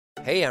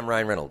Hey, I'm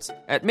Ryan Reynolds.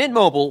 At Mint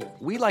Mobile,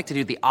 we like to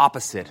do the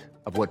opposite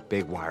of what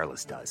Big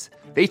Wireless does.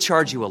 They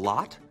charge you a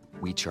lot,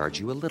 we charge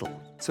you a little.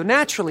 So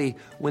naturally,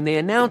 when they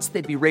announced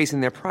they'd be raising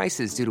their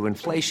prices due to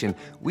inflation,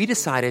 we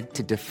decided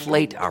to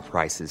deflate our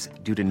prices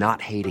due to not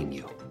hating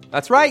you.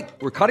 That's right.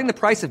 We're cutting the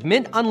price of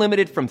Mint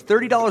Unlimited from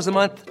 $30 a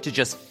month to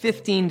just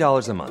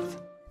 $15 a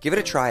month. Give it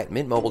a try at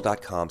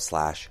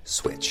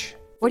mintmobile.com/switch.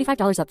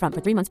 $45 up front for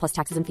 3 months plus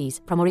taxes and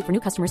fees. Promo rate for new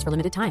customers for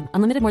limited time.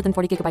 Unlimited more than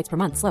 40 gigabytes per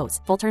month. Slows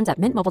full terms at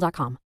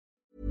mintmobile.com.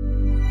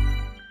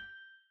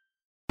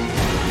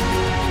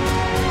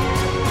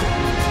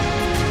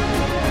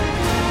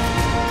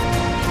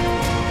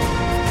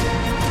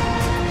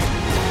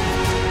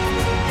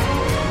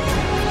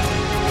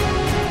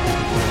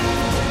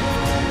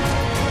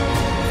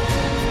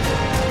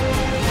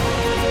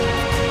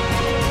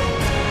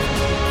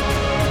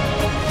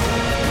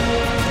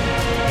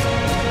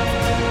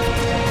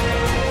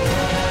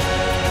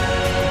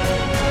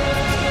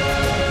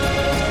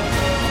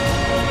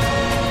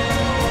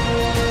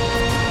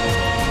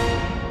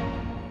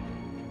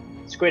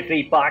 Great to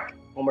be back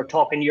when we're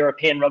talking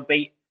European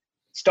rugby.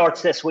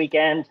 Starts this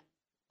weekend.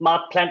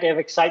 Matt, plenty of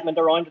excitement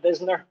around it,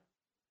 isn't there?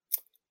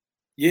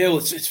 Yeah, well,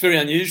 it's very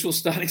unusual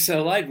starting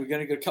so late. We're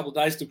going to get a couple of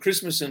days till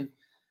Christmas and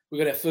we've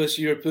got our first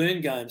European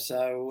game.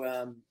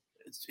 So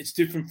it's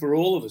different for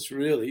all of us,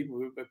 really.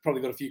 We've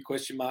probably got a few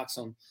question marks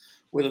on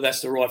whether that's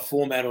the right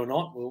format or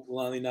not. We'll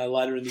only know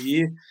later in the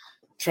year.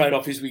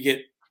 Trade-off is we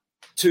get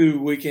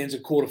 2 weekends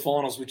of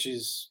quarterfinals, which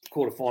is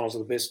quarterfinals are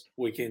the best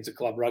weekends of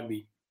club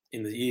rugby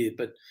in the year.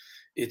 But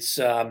it's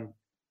going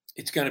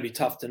to be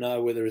tough to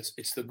know whether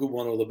it's the good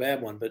one or the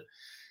bad one. But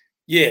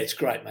yeah, it's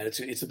great, mate.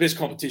 It's the best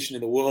competition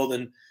in the world,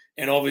 and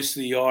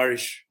obviously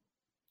Irish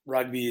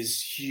rugby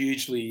is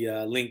hugely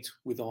linked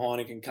with the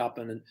Heineken Cup,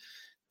 and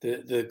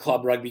the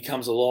club rugby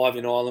comes alive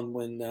in Ireland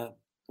when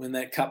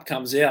that cup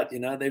comes out. You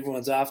know,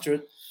 everyone's after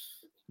it.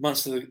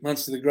 Munster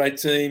the great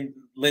team.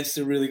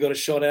 Leinster really got a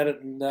shot at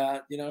it, and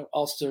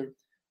Ulster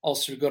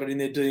got it in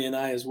their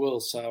DNA as well.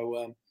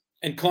 So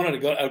and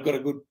Connacht have got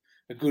a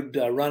good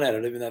run at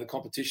it, even though the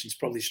competition's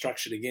probably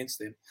structured against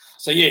them.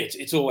 So yeah,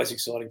 it's always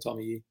exciting time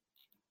of year.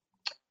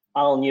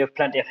 Alan, you have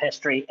plenty of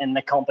history in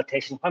the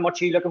competition. How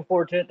much are you looking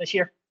forward to it this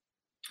year?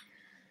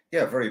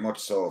 Yeah, very much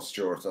so,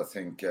 Stuart. I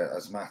think,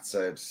 as Matt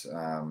said,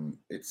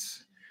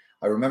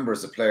 I remember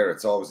as a player,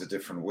 it's always a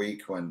different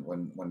week when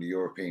the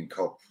European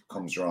Cup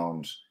comes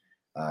around.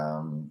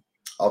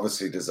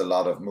 Obviously, there's a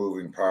lot of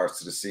moving parts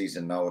to the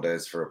season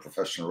nowadays for a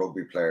professional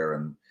rugby player,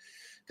 and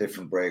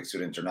different breaks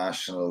with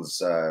internationals,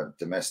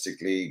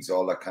 domestic leagues,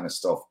 all that kind of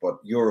stuff. But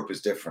Europe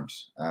is different.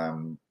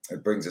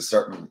 It brings a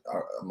certain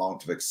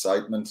amount of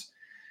excitement.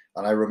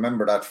 And I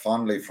remember that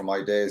fondly from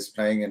my days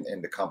playing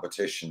in the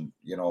competition.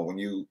 You know, when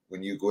you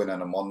go in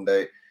on a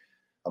Monday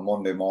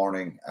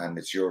morning and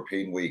it's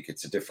European week,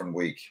 it's a different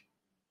week.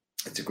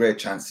 It's a great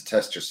chance to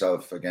test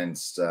yourself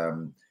against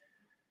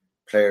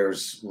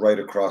players right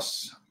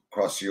across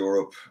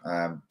Europe,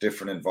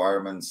 different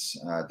environments,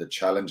 the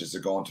challenges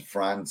of going to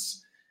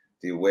France,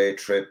 the away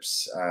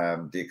trips,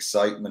 the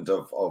excitement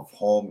of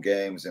home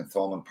games in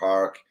Thomond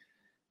Park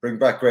bring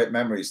back great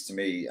memories to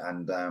me.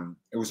 And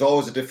it was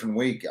always a different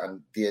week,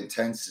 and the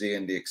intensity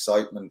and the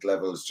excitement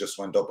levels just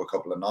went up a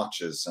couple of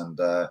notches. And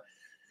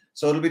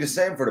so it'll be the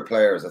same for the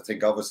players. I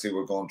think obviously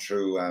we're going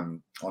through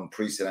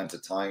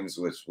unprecedented times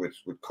with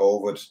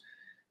COVID,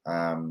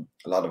 a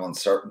lot of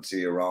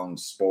uncertainty around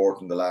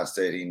sport in the last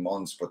 18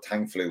 months, but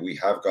thankfully we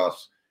have got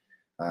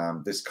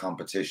this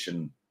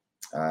competition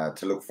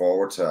to look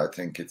forward to. I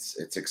think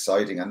it's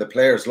exciting, and the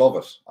players love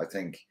it. I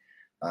think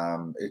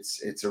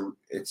it's a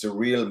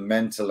real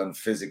mental and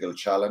physical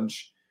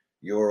challenge,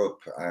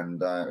 Europe,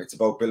 and it's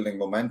about building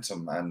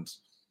momentum, and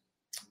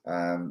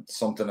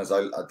something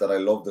that I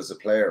loved as a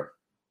player.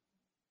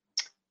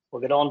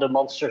 We'll get on to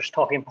Munster's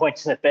talking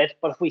points in a bit,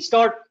 but if we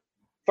start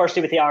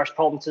firstly with the Irish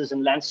provinces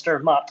and Leinster,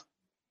 Matt,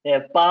 they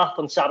have Bath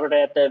on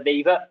Saturday at the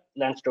Aviva.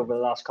 Leinster over the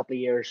last couple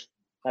of years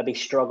maybe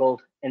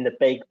struggled in the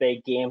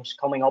big games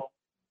coming up.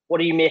 What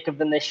do you make of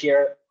them this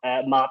year,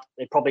 Matt?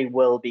 They probably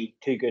will be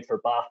too good for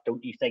Bath,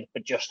 don't you think?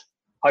 But just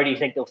how do you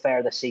think they'll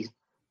fare this season?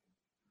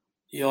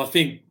 Yeah, I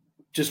think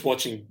just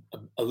watching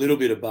a little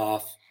bit of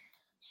Bath,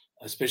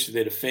 especially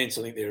their defence,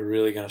 I think they're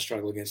really going to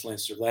struggle against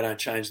Leinster. If they don't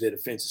change their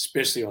defence,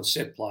 especially on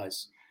set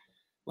plays,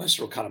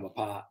 Leinster will cut them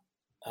apart.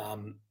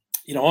 I'm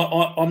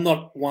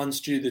not one,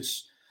 Stu,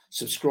 that's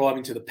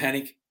subscribing to the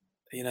panic,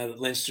 that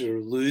Leinster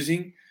are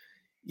losing.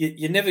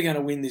 You're never going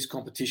to win this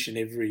competition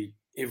every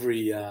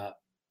year.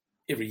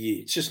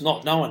 It's just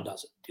not. No one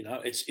does it.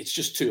 It's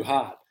just too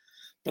hard.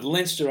 But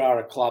Leinster are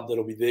a club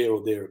that'll be there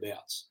or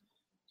thereabouts.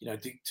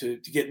 To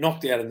get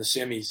knocked out in the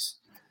semis,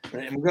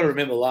 and we've got to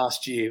remember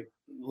last year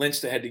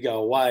Leinster had to go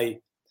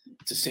away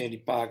to Sandy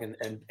Park and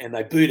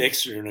they beat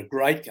Exeter in a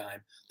great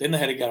game. Then they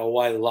had to go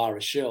away to La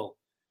Rochelle.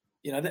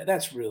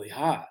 That's really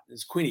hard.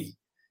 As Quinny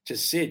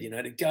just said,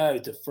 to go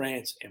to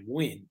France and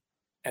win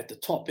at the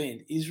top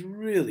end is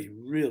really,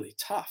 really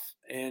tough.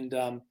 And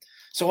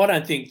so I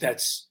don't think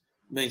that's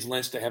means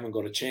Leinster haven't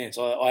got a chance.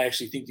 I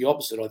actually think the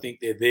opposite. I think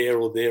they're there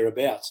or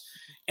thereabouts.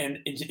 And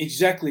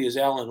exactly as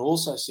Alan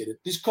also said it,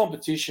 this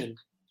competition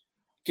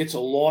gets a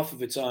life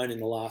of its own in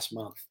the last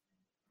month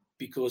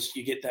because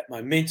you get that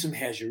momentum,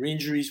 how's your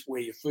injuries,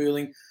 where you're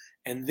feeling,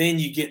 and then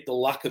you get the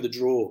luck of the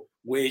draw.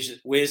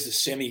 Where's the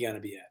semi going to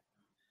be at?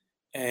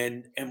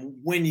 And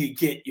when you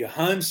get your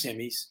home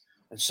semis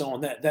and so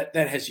on, that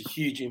has a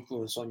huge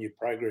influence on your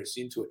progress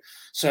into it.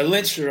 So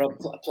Leinster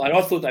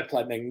I thought they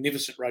played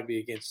magnificent rugby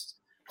against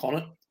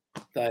Connacht.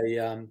 They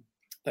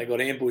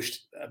got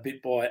ambushed a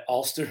bit by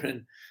Ulster,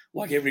 and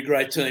like every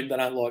great team, they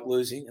don't like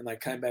losing, and they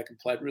came back and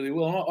played really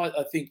well. And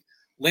I think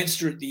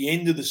Leinster at the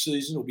end of the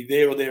season will be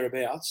there or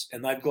thereabouts,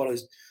 and they've got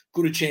as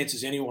good a chance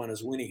as anyone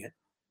as winning it.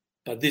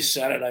 But this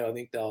Saturday, I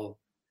think they'll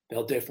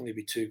definitely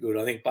be too good.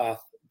 I think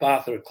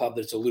Bath are a club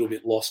that's a little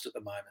bit lost at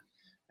the moment,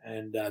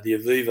 and the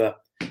Aviva,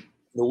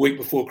 the week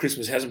before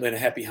Christmas, hasn't been a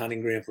happy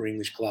hunting ground for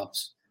English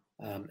clubs,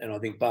 and I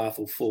think Bath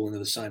will fall into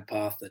the same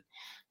path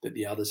that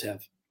the others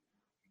have.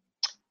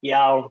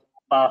 Yeah,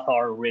 Bath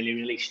are really,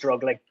 really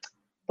struggling.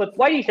 But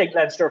why do you think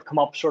Leinster have come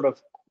up sort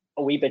of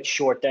a wee bit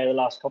short there the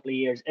last couple of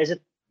years? Is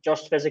it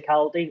just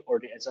physicality,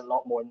 or is it a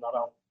lot more than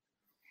that?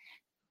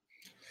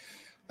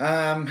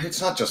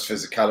 It's not just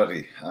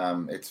physicality.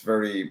 It's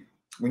very,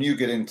 when you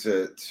get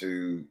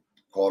into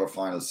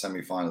quarterfinals,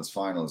 semi-finals,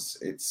 finals,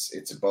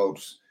 it's about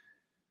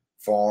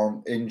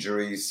form,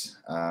 injuries,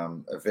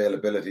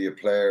 availability of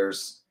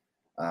players,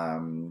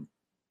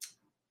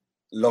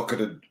 luck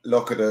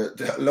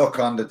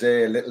on the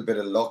day, a little bit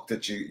of luck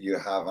that you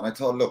have. And I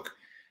thought,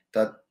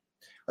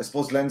 I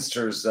suppose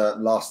Leinster's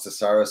lost to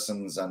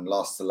Saracens and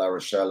lost to La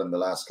Rochelle in the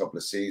last couple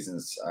of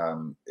seasons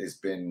has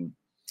been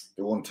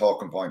the one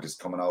talking point is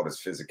coming out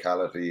as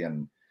physicality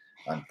and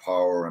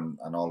power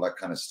and all that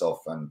kind of stuff.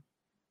 And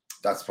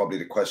that's probably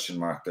the question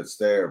mark that's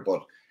there.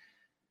 But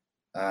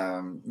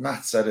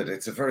Matt said it,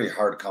 it's a very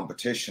hard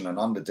competition. And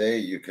on the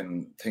day,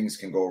 things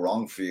can go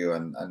wrong for you.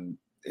 And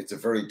it's a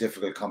very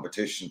difficult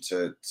competition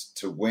to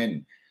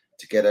win,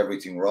 to get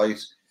everything right.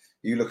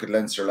 You look at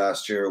Leinster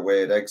last year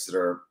away at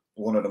Exeter,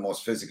 one of the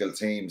most physical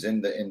teams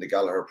in the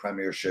Gallagher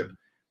Premiership.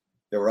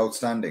 They were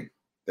outstanding.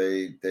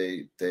 They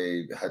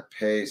had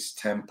pace,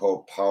 tempo,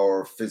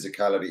 power,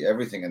 physicality,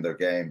 everything in their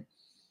game.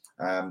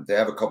 They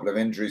have a couple of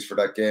injuries for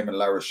that game in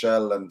La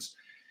Rochelle, and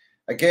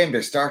again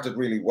they started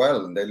really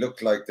well, and they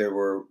looked like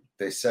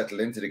they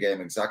settled into the game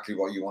exactly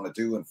what you want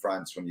to do in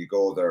France when you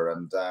go there.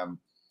 And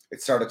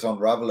it started to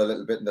unravel a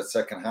little bit in the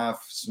second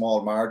half.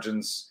 Small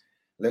margins,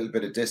 a little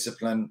bit of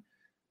discipline.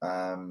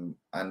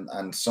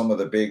 And some of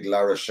the big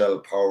La Rochelle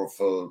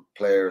powerful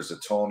players,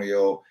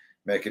 Antonio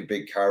making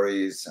big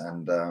carries,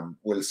 and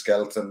Will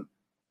Skelton,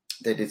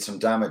 they did some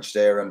damage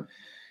there. And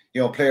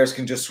players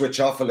can just switch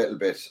off a little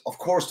bit. Of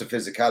course, the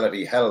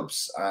physicality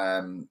helps,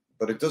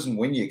 but it doesn't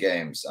win you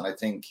games. And I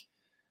think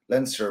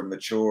Leinster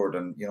matured,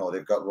 and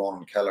they've got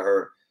Ronan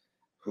Kelleher,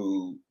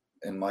 who,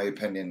 in my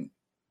opinion,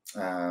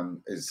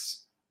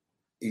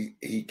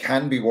 he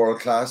can be world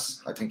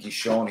class. I think he's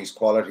shown his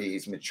quality.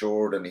 He's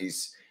matured, and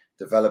he's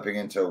developing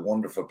into a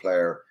wonderful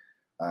player.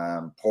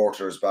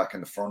 Porter is back in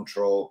the front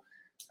row.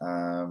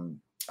 And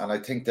I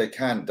think they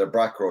can. Their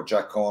back row,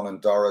 Jack Conan,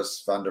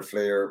 Doris, Van der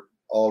Fleer,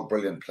 all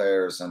brilliant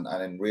players and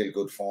in real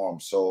good form.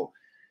 So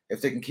if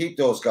they can keep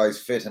those guys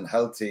fit and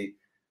healthy,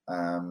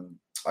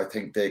 I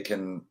think they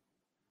can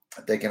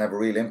have a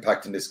real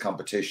impact in this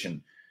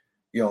competition.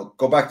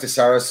 Go back to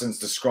Saracens,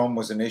 the scrum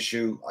was an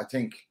issue. I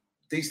think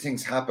these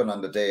things happen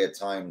on the day at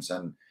times,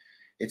 and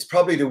it's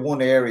probably the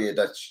one area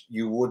that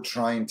you would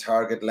try and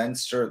target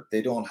Leinster.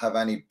 They don't have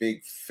any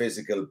big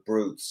physical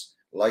brutes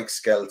like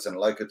Skelton,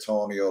 like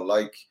Antonio,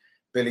 like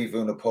Billy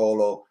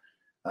Vunipola.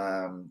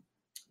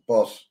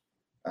 But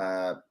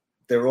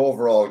their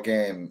overall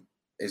game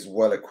is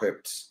well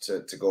equipped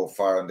to go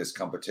far in this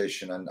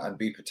competition and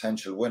be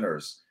potential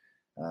winners.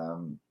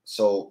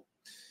 So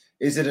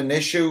is it an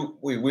issue?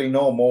 We'll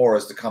know more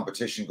as the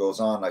competition goes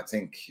on. I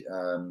think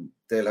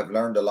they'll have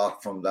learned a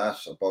lot from that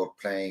about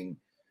playing,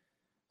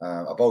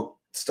 about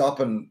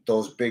stopping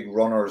those big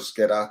runners,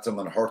 get at them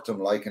and hurt them,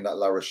 like in that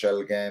La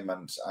Rochelle game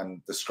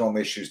and the scrum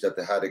issues that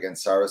they had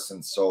against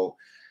Saracens. So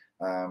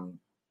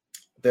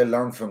they'll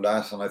learn from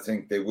that, and I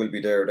think they will be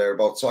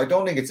thereabouts. So I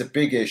don't think it's a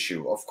big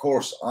issue. Of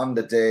course, on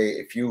the day,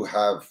 if you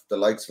have the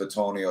likes of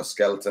Antonio,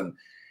 Skelton,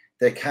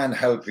 they can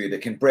help you. They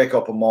can break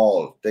up a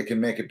maul. They can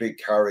make a big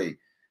carry.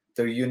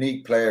 They're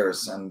unique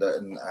players, and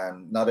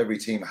not every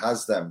team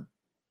has them.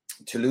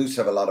 Toulouse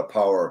have a lot of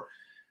power,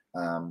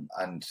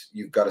 and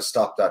you've got to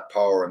stop that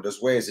power. And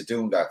there's ways of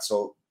doing that.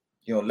 So,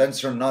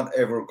 Leinster are not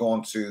ever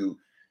going to,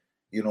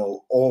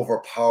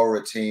 overpower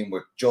a team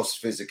with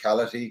just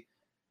physicality.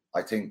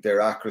 I think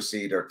their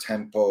accuracy, their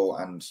tempo,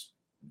 and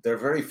their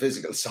very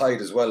physical side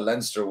as well,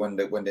 Leinster, when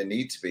they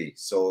need to be.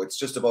 So it's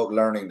just about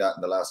learning that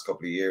in the last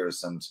couple of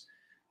years, and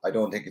I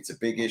don't think it's a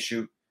big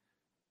issue.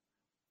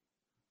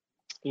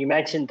 You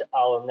mentioned,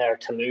 Alan, there,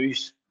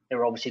 Toulouse. They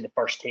were obviously the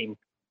first team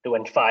to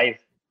win 5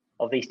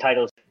 of these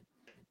titles.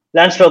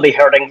 Leinster will be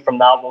hurting from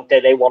that, won't they?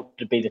 They wanted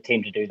to be the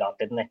team to do that,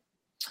 didn't they?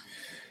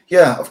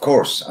 Yeah, of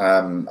course.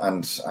 And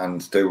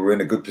they were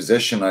in a good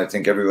position. I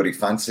think everybody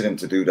fancied him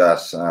to do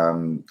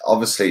that.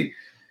 Obviously,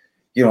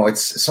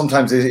 it's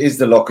sometimes it is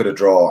the luck of the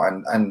draw.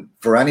 And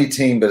for any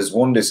team that has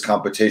won this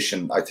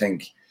competition, I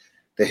think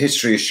the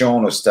history has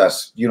shown us that,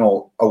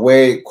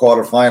 away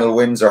quarterfinal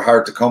wins are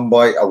hard to come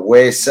by.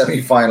 Away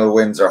semi-final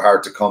wins are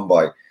hard to come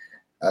by.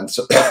 And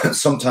so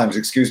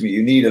sometimes,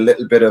 you need a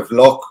little bit of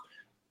luck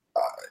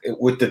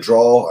with the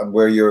draw and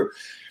where your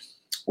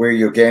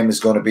game is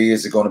going to be.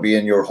 Is it going to be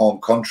in your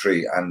home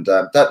country? And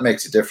that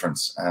makes a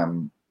difference.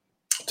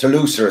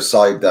 Toulouse are a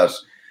side that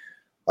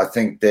I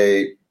think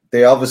they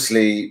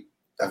obviously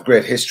have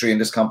great history in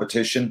this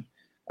competition.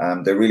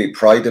 They really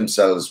pride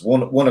themselves.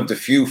 One of the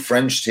few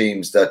French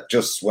teams that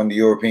just when the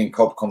European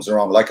Cup comes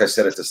around, like I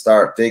said at the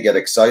start, they get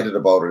excited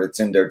about it.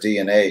 It's in their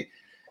DNA.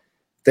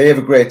 They have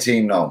a great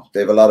team now. They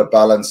have a lot of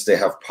balance. They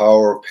have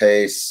power,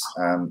 pace,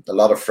 a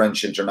lot of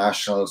French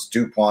internationals,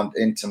 Dupont,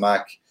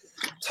 Intimac,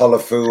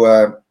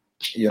 Tolofua,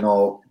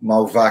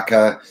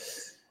 Mauvaka.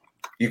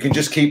 You can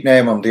just keep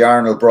naming them. The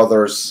Arnold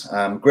brothers,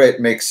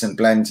 great mix and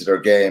blend to their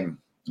game.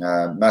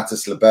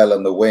 Mathis Lebel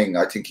on the wing.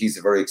 I think he's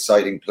a very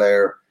exciting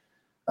player.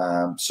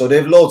 So they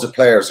have loads of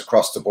players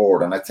across the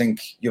board. And I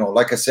think,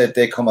 like I said,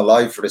 they come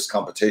alive for this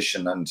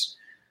competition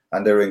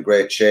and they're in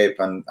great shape.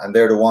 And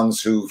they're the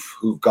ones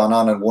who've gone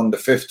on and won the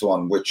fifth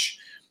one, which,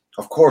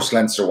 of course,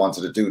 Leinster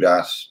wanted to do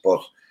that.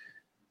 But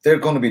they're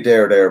going to be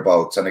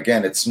thereabouts. And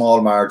again, it's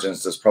small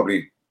margins. There's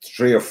probably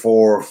 3 or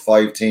 4 or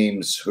 5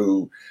 teams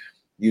who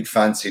you'd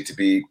fancy to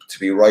be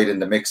right in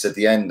the mix at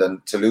the end.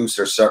 And Toulouse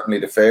are certainly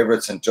the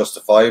favourites and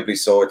justifiably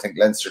so. I think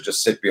Leinster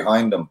just sit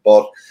behind them.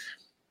 But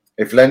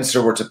if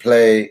Leinster were to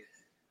play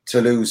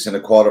Toulouse in a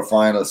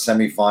quarter-final,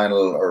 semi-final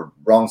or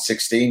round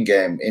 16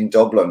 game in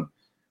Dublin,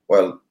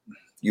 well,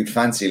 you'd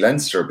fancy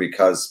Leinster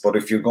but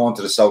if you're going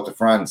to the south of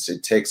France,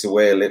 it takes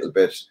away a little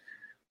bit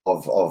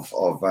of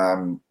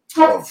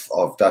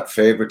that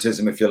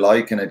favouritism, if you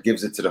like, and it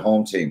gives it to the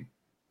home team.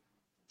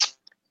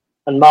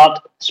 And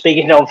Matt,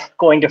 speaking of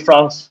going to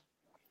France,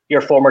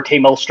 your former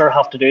team Ulster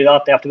have to do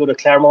that. They have to go to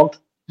Clermont.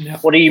 Yeah.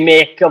 What do you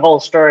make of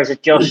Ulster? Is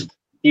it just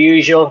the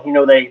usual?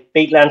 They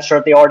beat Leinster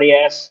at the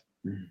RDS,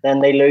 then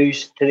they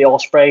lose to the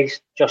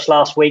Ospreys just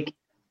last week.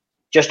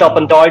 Just up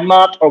and down,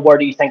 Matt, or where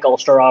do you think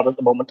Ulster are at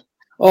the moment?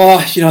 Oh,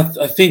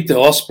 I think the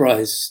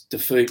Ospreys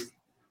defeat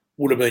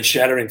would have been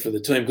shattering for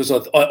the team because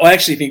I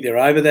actually think they're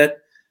over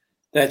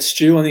that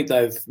stew. I think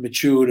they've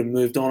matured and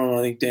moved on, and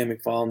I think Dan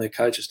McFarlane, their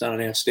coach, has done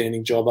an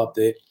outstanding job up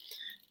there.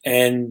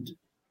 And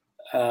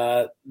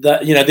they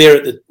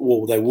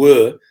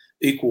were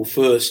equal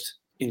first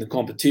in the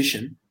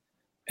competition,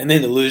 and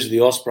then the lose of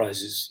the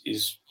Ospreys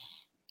is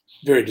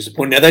very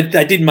disappointing. Now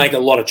they did make a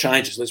lot of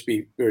changes. Let's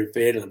be very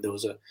fair to them. There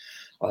was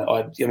I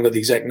haven't got the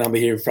exact number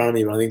here in front of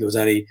me, but I think there was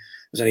only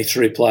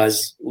 2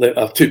 players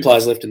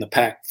left in the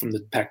pack from the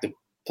pack that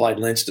played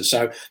Leinster.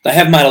 So they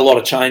have made a lot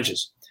of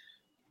changes,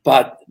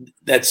 but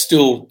that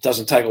still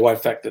doesn't take away the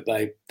fact that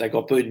they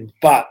got beaten.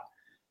 But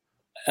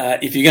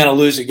if you're going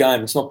to lose a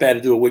game, it's not bad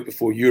to do a week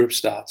before Europe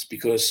starts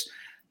because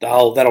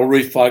that'll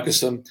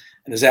refocus them.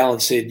 And as Alan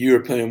said,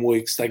 European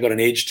weeks, they got an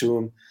edge to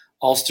them.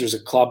 Ulster is a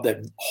club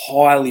that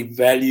highly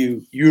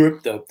value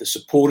Europe. The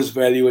supporters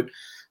value it.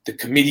 The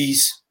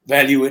committees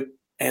value it.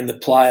 And the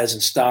players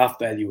and staff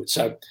value it.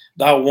 So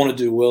they'll want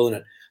to do well in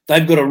it.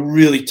 They've got a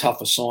really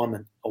tough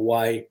assignment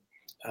away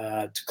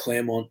to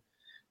Clermont.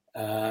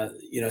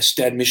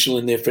 Stade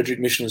Michelin there, Frederick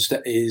Michelin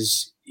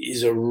is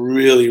a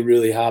really,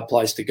 really hard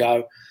place to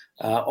go.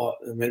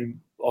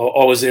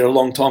 I was there a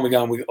long time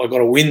ago and I got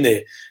a win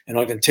there. And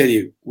I can tell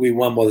you, we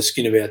won by the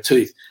skin of our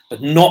teeth.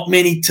 But not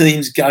many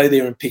teams go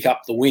there and pick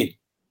up the win.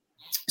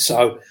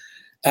 So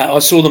I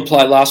saw them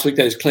play last week.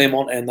 That is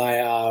Clermont, and they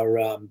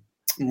are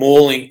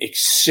mauling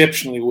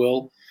exceptionally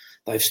well.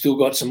 They've still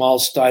got some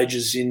old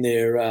stages in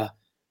their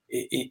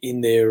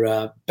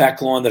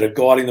back line that are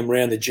guiding them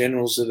around. The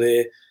generals are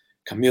there.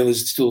 Camille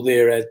is still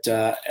there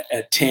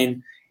at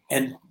 10.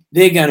 And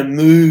they're going to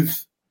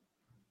move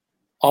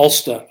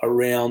Ulster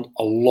around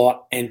a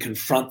lot and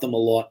confront them a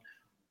lot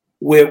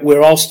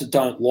where Ulster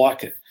don't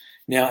like it.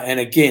 Now, and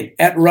again,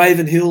 at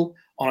Ravenhill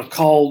on a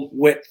cold,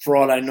 wet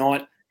Friday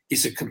night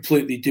is a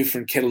completely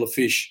different kettle of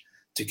fish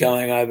to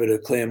going over to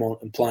Clermont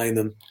and playing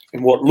them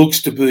in what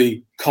looks to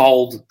be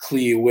cold,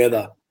 clear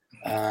weather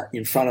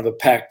in front of a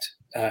packed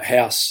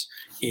house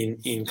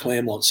in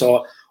Clermont.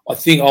 So I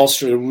think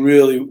Ulster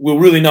will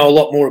really know a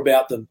lot more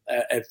about them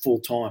at full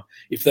time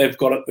if they've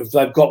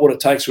got what it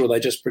takes, or are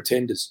they just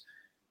pretenders?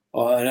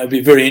 And it'll be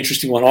a very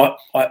interesting one.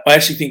 I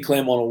actually think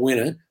Clermont will win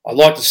it. I'd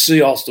like to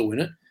see Ulster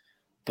win it,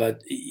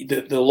 but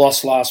the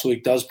loss last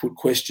week does put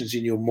questions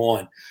in your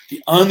mind.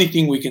 The only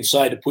thing we can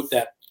say to put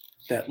that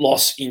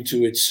loss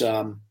into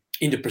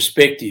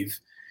perspective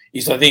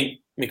is I think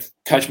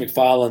Coach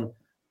McFarlane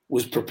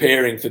was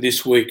preparing for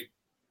this week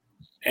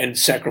and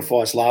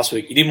sacrificed last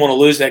week. He didn't want to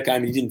lose that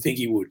game. He didn't think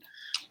he would,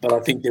 but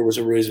I think there was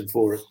a reason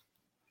for it.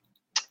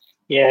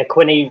 Yeah,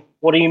 Quinny,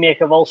 what do you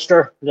make of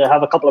Ulster? They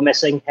have a couple of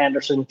missing: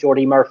 Henderson,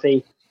 Jordy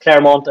Murphy,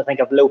 Clermont. I think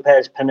of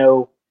Lopez,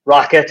 Pinot,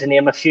 Rocket, to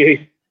name a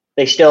few.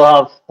 they still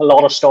have a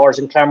lot of stars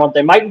in Clermont.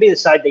 They mightn't be the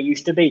side they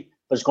used to be,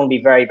 but it's going to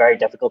be very, very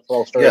difficult for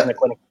Ulster, isn't it,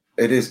 Quinny?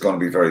 It is going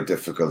to be very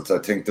difficult. I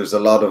think there's a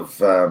lot of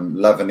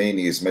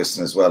Lavanini is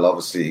missing as well.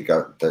 Obviously,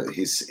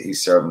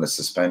 he's serving a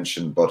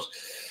suspension, but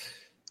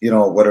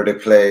whether they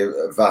play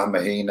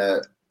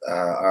Vahamahina,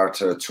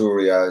 Arthur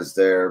Turia is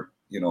there,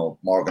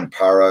 Morgan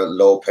Parra,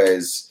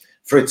 Lopez,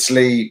 Fritz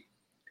Lee,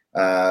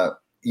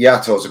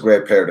 Yato's a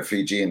great player, the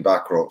Fijian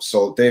back row.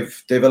 So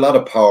they've a lot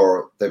of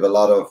power, they've a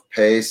lot of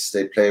pace,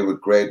 they play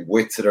with great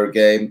wit to their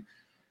game,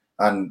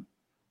 and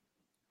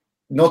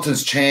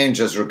nothing's changed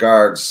as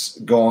regards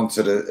going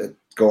to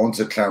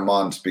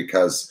Clermont,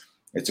 because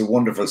it's a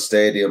wonderful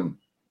stadium.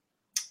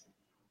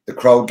 The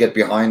crowd get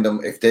behind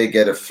them. If they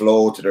get a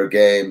flow to their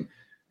game,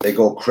 they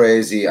go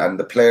crazy, and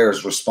the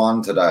players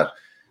respond to that.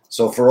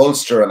 So for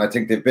Ulster, and I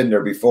think they've been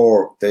there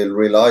before, they'll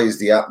realise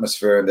the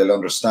atmosphere and they'll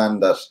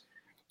understand that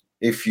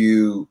if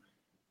you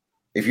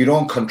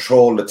don't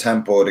control the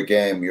tempo of the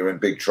game, you're in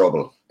big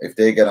trouble if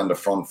they get on the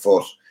front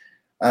foot.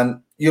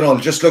 And,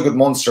 just look at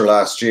Munster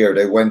last year.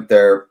 They went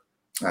there.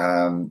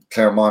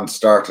 Clermont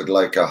started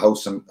like a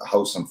house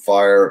on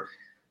fire.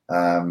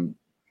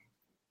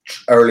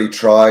 Early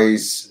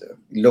tries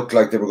looked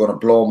like they were going to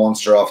blow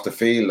Munster off the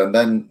field, and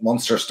then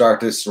Munster start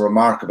this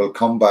remarkable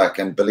comeback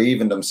and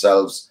believe in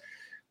themselves.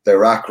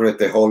 They're accurate.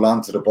 They hold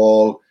on to the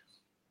ball,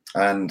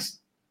 and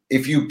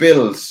if you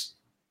build,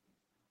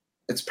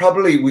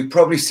 we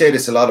probably say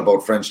this a lot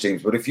about French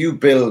teams, but if you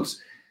build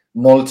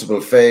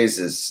multiple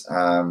phases,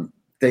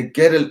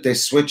 they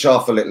switch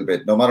off a little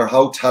bit, no matter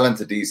how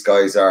talented these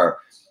guys are.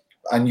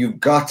 And you've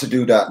got to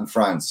do that in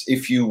France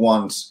if you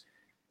want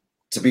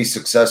to be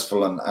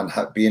successful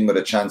and be in with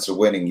a chance of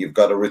winning. You've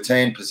got to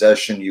retain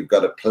possession. You've got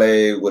to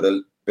play with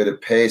a bit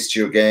of pace to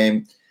your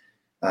game.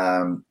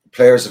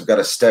 Players have got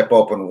to step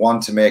up and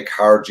want to make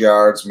hard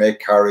yards, make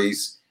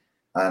carries,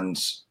 and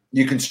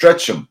you can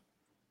stretch them.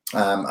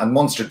 And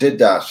Munster did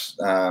that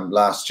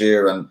last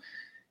year, and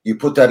you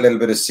put that little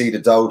bit of seed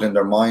of doubt in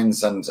their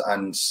minds, and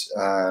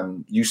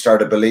you start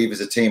to believe as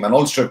a team. And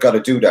Ulster have got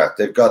to do that.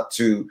 They've got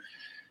to,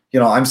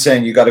 I'm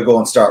saying you got to go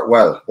and start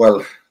well.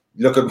 Well,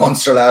 look at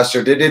Munster last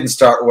year. They didn't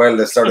start well.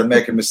 They started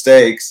making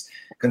mistakes,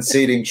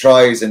 conceding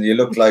tries, and you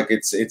look like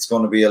it's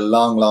going to be a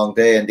long, long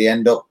day, and they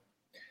end up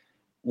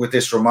with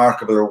this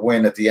remarkable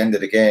win at the end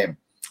of the game.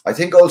 I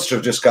think Ulster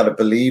have just got to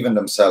believe in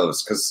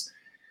themselves, because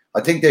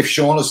I think they've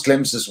shown us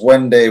glimpses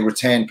when they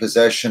retain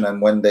possession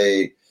and when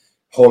they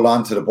hold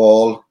on to the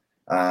ball,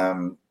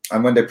 and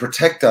when they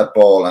protect that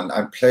ball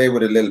and play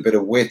with a little bit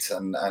of wit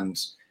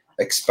and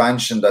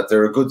expansion, that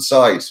they're a good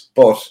side.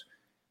 But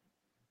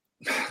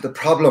the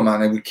problem,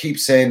 and we keep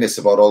saying this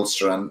about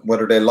Ulster, and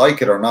whether they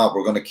like it or not,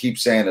 we're going to keep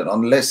saying it,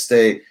 unless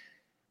they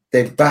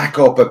back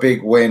up a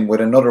big win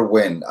with another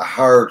win, a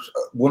hard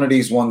one of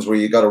these ones where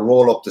you got to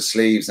roll up the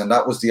sleeves, and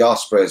that was the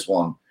Ospreys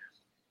one.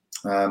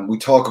 We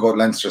talk about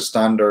Leinster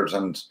standard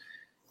and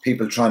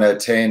people trying to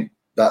attain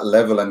that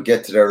level and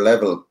get to their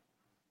level.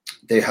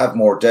 They have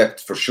more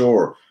depth for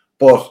sure,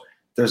 but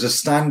there's a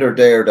standard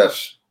there that,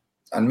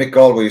 and Mick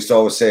Galway used to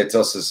always say it to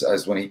us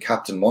as when he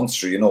captained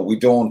Munster, we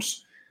don't,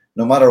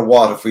 no matter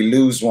what, if we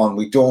lose one,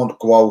 we don't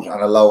go out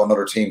and allow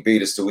another team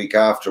beat us the week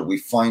after. We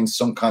find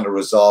some kind of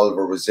resolve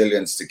or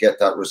resilience to get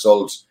that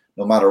result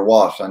no matter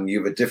what. And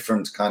you have a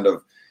different kind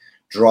of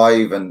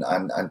drive and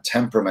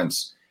temperament.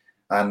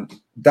 And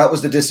that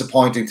was the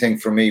disappointing thing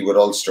for me with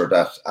Ulster,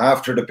 that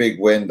after the big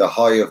win, the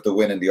high of the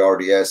win in the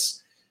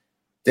RDS,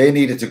 they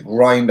needed to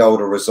grind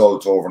out a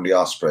result over in the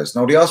Ospreys.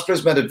 Now, the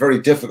Ospreys made it very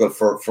difficult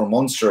for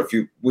Munster a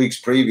few weeks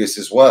previous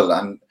as well,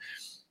 and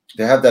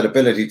they have that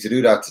ability to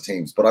do that to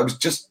teams. But I was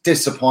just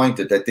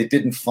disappointed that they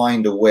didn't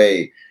find a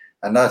way,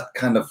 and that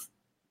kind of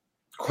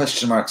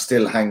question mark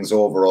still hangs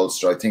over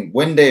Ulster. I think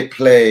when they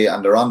play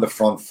and they're on the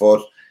front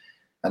foot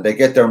and they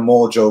get their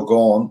mojo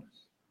going,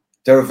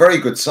 they're a very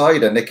good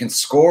side and they can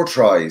score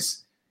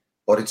tries,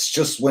 but it's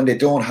just when they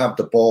don't have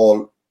the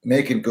ball,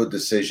 making good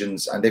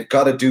decisions, and they've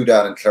got to do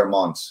that in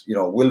Clermont.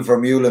 Will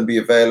Vermeulen be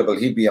available?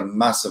 He'd be a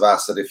massive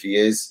asset if he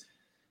is,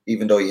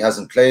 even though he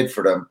hasn't played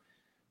for them.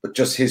 But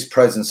just his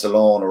presence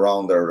alone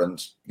around there,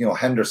 and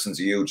Henderson's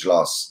a huge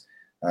loss.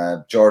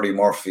 Jordy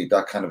Murphy,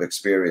 that kind of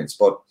experience.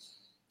 But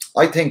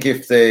I think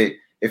if they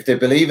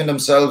believe in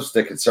themselves,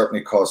 they could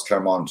certainly cause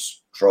Clermont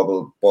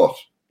trouble. But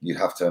you'd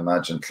have to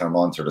imagine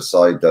Clermont are the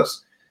side that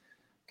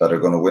are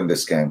going to win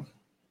this game.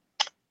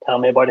 Tell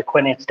me about it,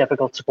 Quinny. It's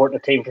difficult supporting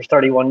a team for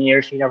 31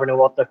 years. You never know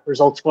what the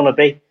result's going to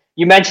be.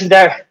 You mentioned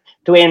there,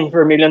 Dwayne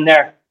Vermeulen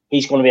there.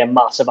 He's going to be a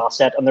massive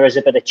asset, and there is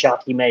a bit of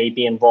chat he may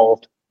be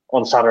involved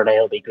on Saturday.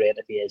 He'll be great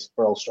if he is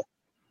for Ulster.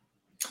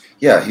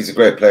 Yeah, he's a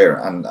great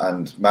player,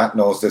 and Matt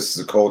knows this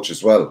as a coach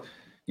as well.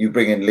 You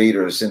bring in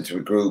leaders into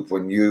a group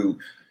when you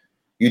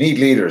need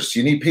leaders.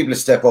 You need people to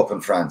step up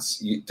in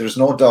France. There's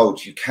no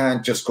doubt you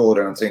can't just go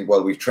there and think,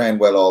 well, we've trained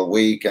well all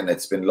week and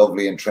it's been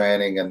lovely in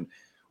training and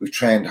we've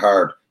trained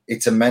hard.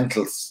 There's a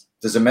mental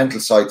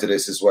side to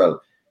this as well.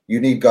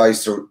 You need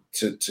guys to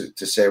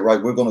say,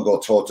 right, we're going to go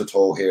toe to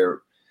toe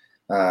here.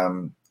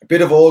 A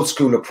bit of old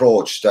school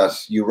approach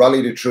that you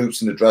rally the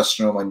troops in the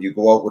dressing room and you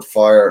go out with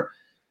fire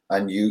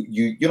and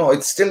you know,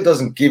 it still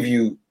doesn't give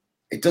you,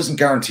 it doesn't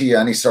guarantee you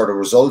any sort of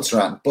results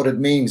around it, but it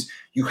means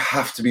you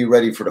have to be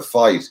ready for the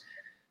fight.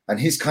 And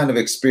his kind of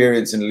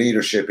experience in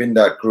leadership in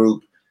that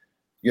group,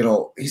 you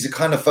know, he's a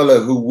kind of fellow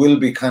who will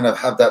be kind of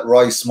have that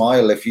wry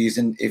smile if he's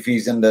in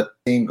the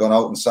team going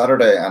out on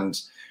Saturday. And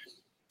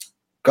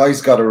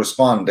guys got to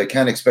respond. They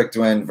can't expect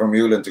Duane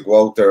Vermeulen to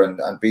go out there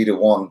and be the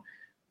one,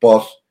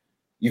 but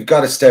you've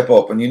got to step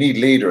up, and you need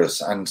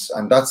leaders. And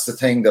that's the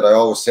thing that I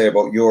always say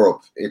about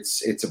Europe.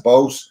 It's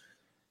about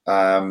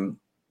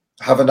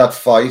having that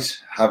fight,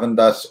 having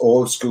that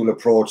old school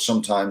approach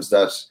sometimes,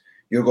 that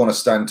you're going to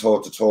stand toe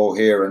to toe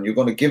here and you're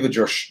going to give it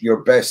your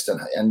best.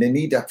 And they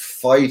need that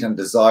fight and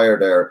desire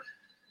there.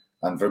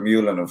 And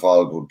Vermeulen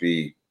involved would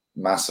be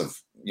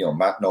massive. You know,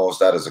 Matt knows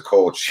that as a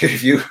coach.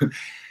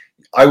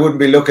 I wouldn't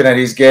be looking at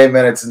his game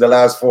minutes in the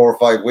last 4 or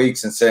 5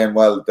 weeks and saying,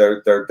 well,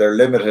 they're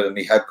limited and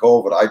he had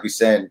COVID. I'd be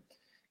saying,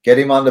 get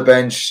him on the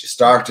bench,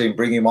 start him,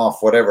 bring him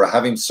off, whatever.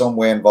 Have him some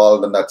way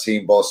involved in that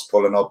team bus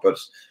pulling up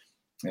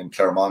in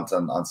Clermont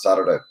on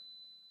Saturday.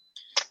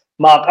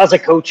 Matt, as a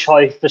coach,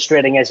 how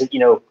frustrating is it, you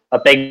know, a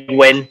big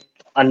win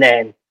and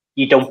then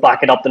you don't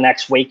back it up the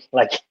next week?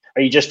 Like,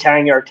 are you just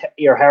tearing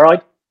your hair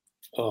out?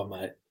 Oh,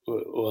 mate.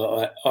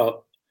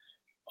 Well,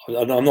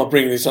 I'm not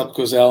bringing this up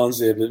because Alan's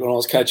there, but when I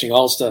was coaching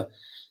Ulster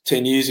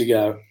 10 years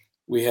ago,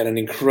 we had an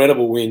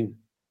incredible win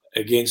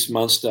against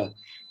Munster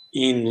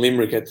in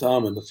Limerick at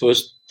Thomond. The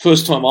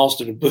first time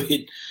Ulster had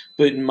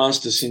beaten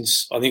Munster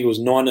since, I think it was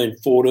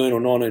 1914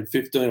 or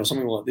 1915 or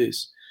something like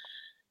this.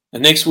 The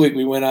next week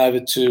we went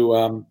over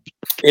to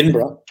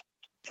Edinburgh,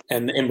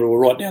 and Edinburgh were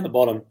right down the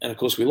bottom, and of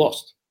course we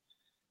lost.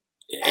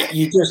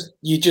 You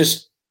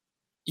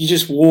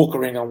just walk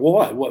around going,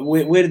 why?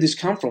 Where did this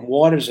come from?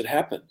 Why does it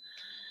happen?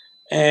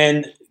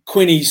 And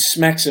Quinny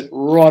smacks it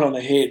right on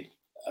the head.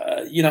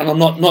 You know, and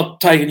I'm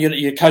not taking,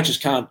 your coaches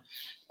can't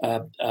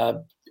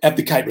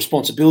abdicate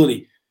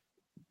responsibility,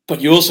 but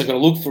you also got to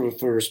look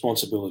for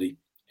responsibility.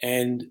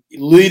 And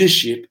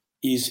leadership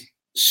is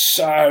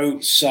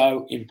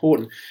so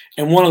important.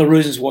 And one of the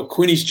reasons why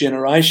Quinny's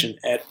generation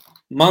at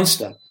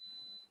Munster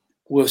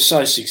were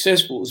so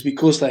successful is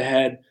because they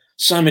had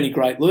so many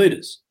great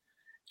leaders.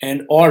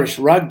 And Irish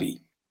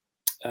rugby,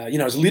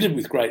 is littered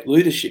with great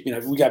leadership. You know,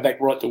 if we go back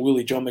right to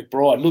Willie John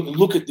McBride,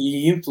 look at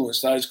the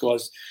influence those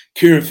guys,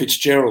 Kieran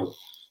Fitzgerald,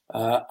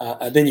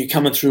 and then you're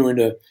coming through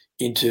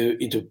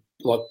into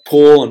like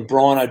Paul and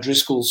Brian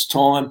O'Driscoll's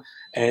time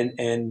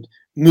and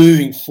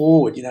moving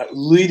forward. You know,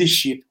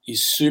 leadership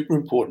is super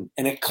important.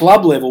 And at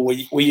club level, where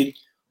you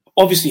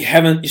obviously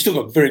you still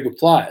got very good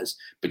players,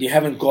 but you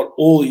haven't got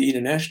all the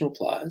international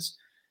players,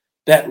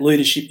 that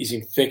leadership is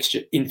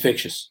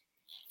infectious.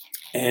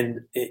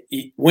 And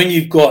when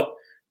you've got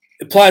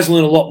the players,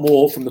 learn a lot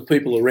more from the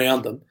people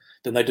around them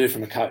than they do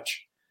from a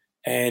coach.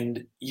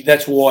 And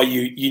that's why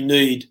you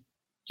need,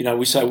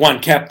 we say one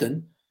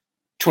captain,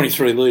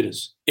 23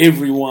 leaders.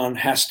 Everyone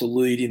has to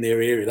lead in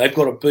their area. They've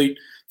got to beat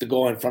the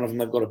guy in front of them.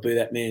 They've got to be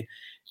that man.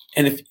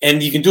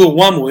 And you can do it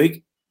one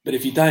week, but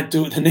if you don't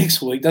do it the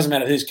next week, doesn't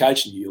matter who's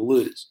coaching you, you'll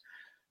lose.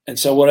 And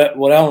so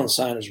what Alan's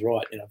saying is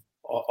right.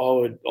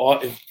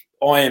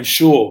 I am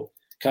sure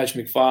Coach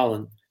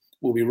McFarlane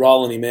will be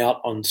rolling him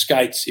out on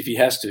skates if he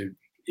has to,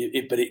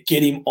 but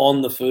get him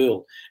on the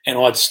field. And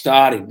I'd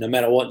start him no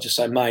matter what. Just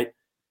say, mate,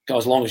 go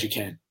as long as you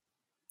can.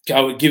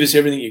 Go, give us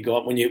everything you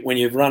got. When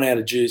you've run out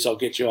of juice, I'll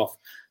get you off.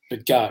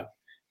 But go.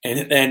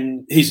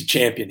 And he's a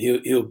champion.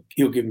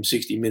 He'll give him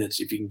 60 minutes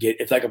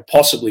if they can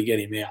possibly get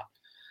him out.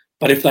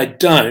 But if they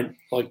don't,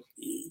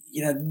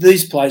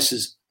 these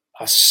places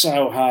are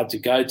so hard to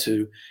go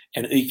to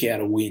and eke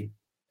out a win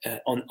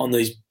on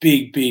these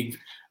big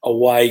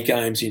away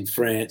games in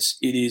France.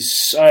 It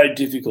is so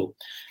difficult.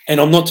 And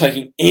I'm not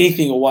taking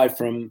anything away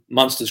from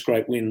Munster's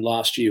great win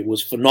last year. It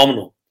was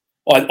phenomenal.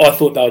 I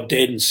thought they were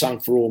dead and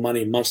sunk for all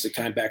money, and Munster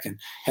came back and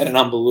had an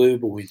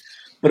unbelievable win.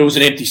 But it was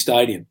an empty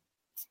stadium.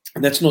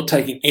 And that's not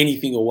taking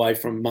anything away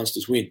from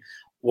Munster's win.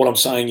 What I'm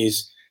saying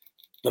is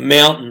the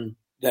mountain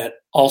that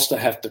Ulster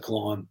have to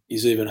climb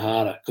is even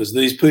harder, because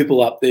these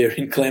people up there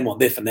in Claremont,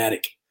 they're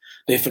fanatic.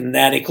 They're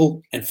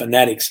fanatical and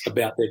fanatics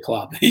about their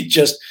club. It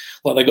just,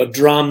 they've got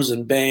drums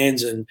and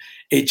bands, and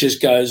it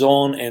just goes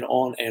on and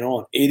on and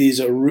on. It is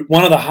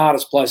one of the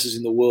hardest places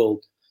in the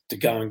world to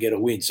go and get a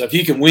win. So if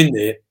you can win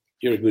there,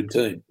 you're a good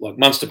team, like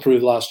Munster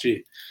proved last year.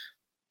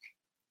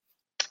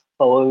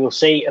 Well, we'll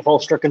see if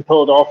Ulster can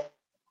pull it off.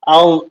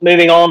 Alan,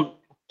 moving on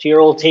to your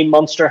old team,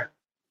 Munster.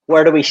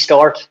 Where do we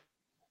start?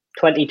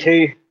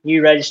 22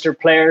 new registered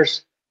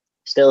players,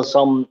 still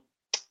some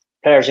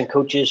players and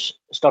coaches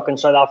stuck in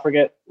South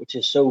Africa, which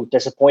is so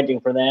disappointing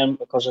for them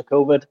because of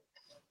COVID.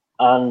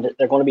 And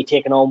they're going to be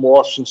taking on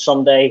Wasps on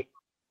Sunday,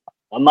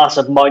 a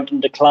massive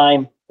mountain to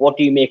climb. What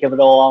do you make of it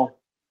all?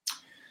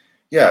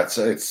 Yeah, it's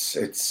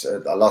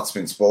a lot's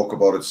been spoke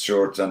about it,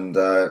 Stuart, and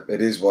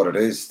it is what it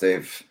is.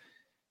 They've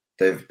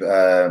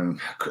a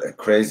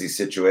crazy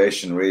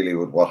situation really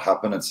with what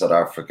happened in South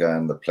Africa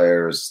and the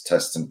players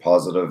testing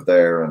positive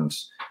there and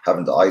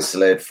having to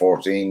isolate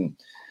 14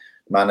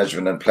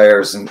 management and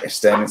players and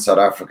staying in South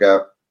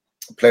Africa.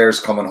 players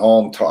coming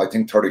home. I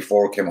think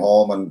 34 came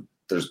home, and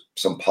there's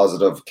some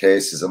positive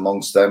cases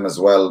amongst them as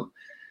well.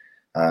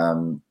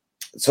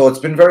 So it's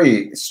been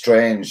very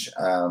strange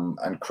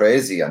and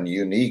crazy and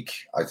unique,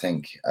 I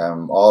think.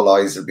 All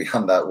eyes will be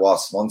on that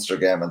Wasps Munster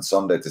game on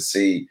Sunday to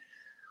see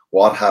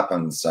what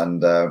happens.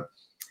 And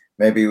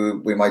maybe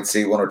we might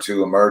see one or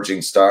two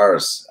emerging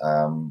stars.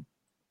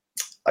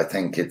 I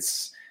think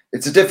it's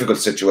a difficult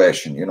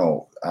situation, you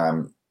know.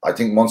 I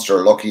think Munster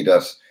are lucky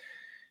that,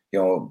 you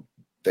know,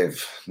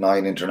 they've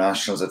 9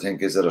 internationals, I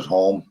think, is it, at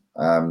home,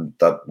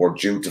 that were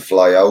due to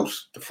fly out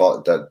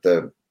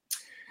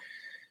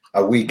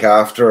a week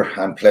after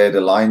and play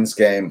the Lions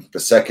game, the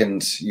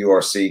second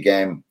URC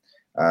game.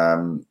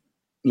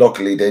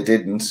 Luckily they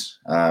didn't,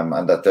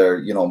 and that they're,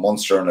 you know,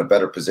 Munster in a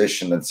better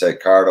position than, say,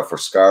 Cardiff or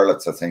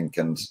Scarlets, I think.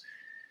 And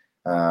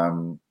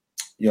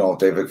you know,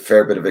 they've a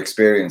fair bit of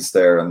experience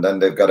there, and then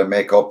they've got to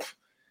make up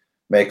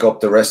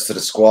the rest of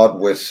the squad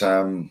with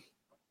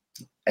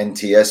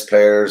NTS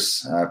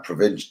players,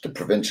 the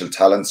provincial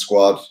talent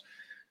squad,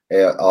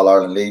 All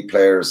Ireland League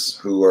players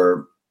who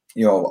are,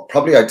 you know,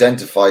 probably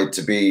identified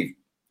to be,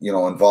 you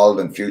know, involved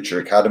in future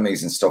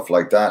academies and stuff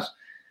like that,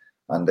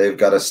 and they've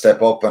got to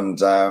step up and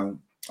go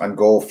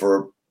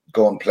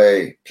and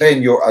play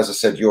in Europe. As I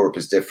said, Europe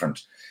is different.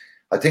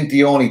 I think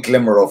the only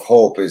glimmer of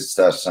hope is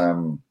that,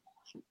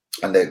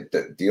 and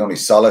the only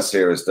solace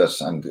here is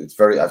that, and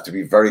I have to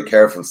be very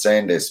careful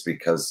saying this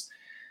because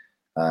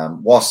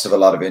Wasps have a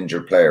lot of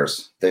injured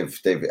players. I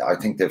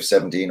think they've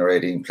 17 or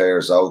 18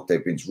 players out.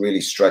 They've been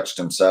really stretched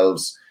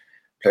themselves.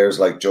 Players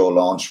like Joe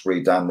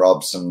Launchbury, Dan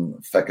Robson,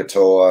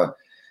 Fekatoa,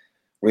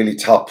 really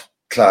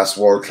top-class,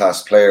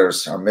 world-class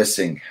players are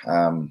missing.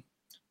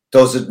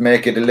 Does it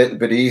make it a little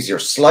bit easier?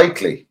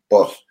 Slightly,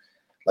 but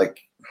like,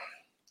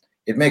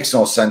 it makes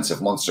no sense if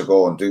Munster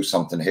go and do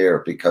something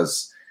here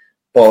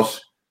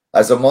but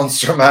as a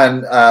Munster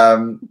man,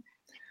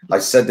 I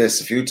said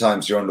this a few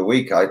times during the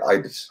week,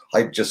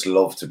 I'd just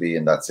love to be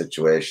in that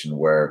situation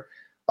where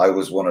I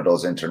was one of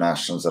those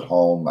internationals at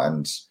home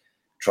and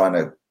trying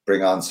to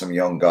bring on some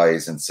young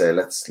guys and say,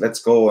 let's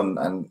go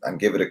and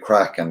give it a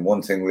crack. And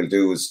one thing we'll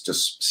do is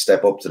just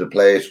step up to the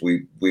plate.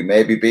 We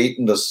may be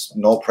beaten. There's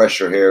no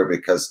pressure here,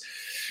 because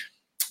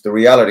the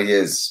reality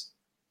is,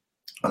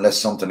 unless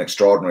something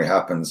extraordinary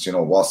happens, you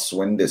know, Wasps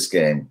win this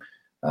game.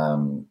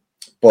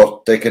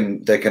 But they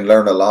can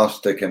learn a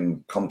lot. They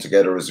can come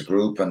together as a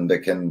group, and they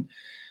can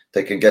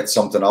get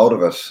something out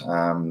of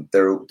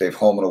it. They've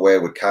home and away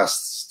with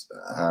Casts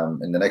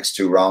in the next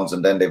 2 rounds,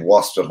 and then they've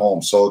Wasps at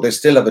home. So they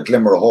still have a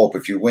glimmer of hope.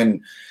 If you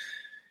win,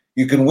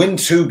 you can win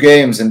 2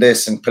 games in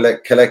this and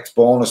collect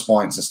bonus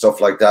points and stuff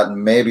like that,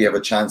 and maybe have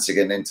a chance to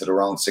get into the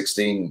round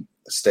 16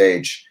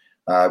 stage.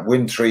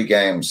 Win 3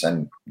 games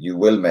and you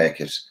will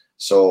make it.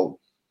 So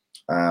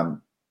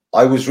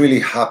I was really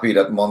happy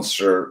that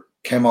Munster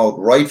came out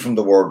right from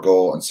the word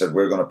go and said,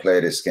 we're going to play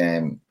this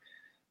game.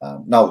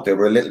 Now, they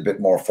were a little bit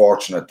more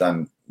fortunate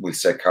than, we'll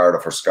say,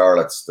 Cardiff or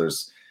Scarlets.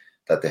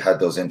 That they had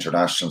those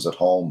internationals at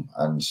home,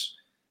 and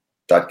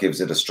that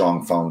gives it a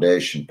strong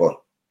foundation. But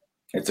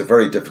it's a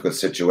very difficult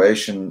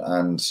situation,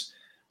 and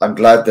I'm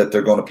glad that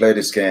they're going to play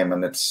this game.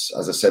 And it's,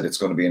 as I said, it's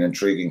going to be an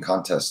intriguing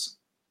contest.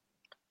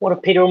 What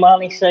did Peter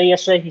O'Malley say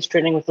yesterday? He's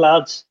training with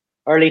lads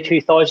early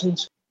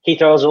 2000s.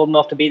 Keith Earls old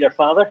enough to be their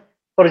father.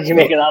 What did you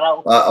make of that,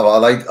 Alan?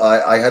 Well,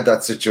 I had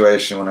that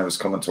situation when I was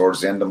coming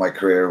towards the end of my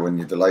career, when you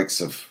had the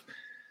likes of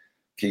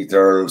Keith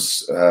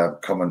Earls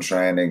come and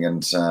training,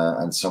 and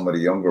some of the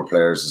younger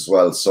players as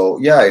well. So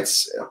yeah,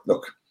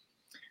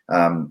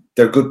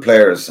 they're good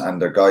players,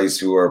 and they're guys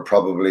who are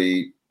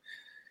probably,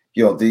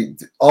 you know,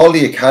 all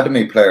the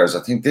academy players.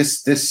 I think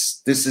this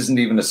isn't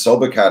even a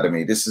sub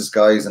academy. This is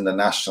guys in the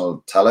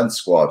national talent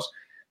squad.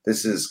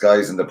 This is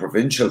guys in the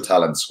provincial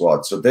talent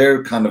squad. So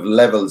they're kind of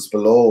levels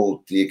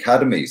below the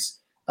academies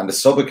and the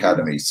sub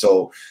academies.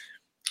 So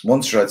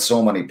Munster had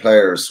so many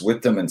players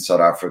with them in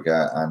South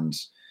Africa, and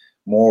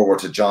more were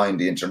to join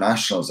the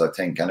internationals, I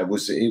think, and it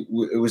was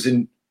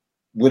in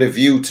with a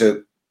view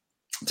to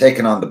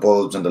taking on the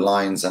Bulls and the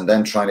Lions, and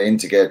then trying to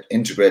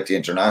integrate the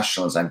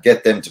internationals and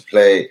get them to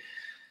play,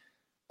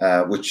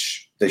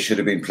 which they should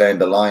have been playing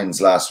the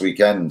Lions last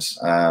weekend,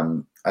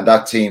 and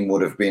that team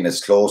would have been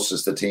as close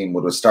as the team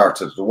would have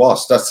started the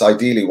Wasps. That's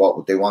ideally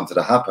what they wanted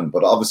to happen,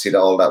 but obviously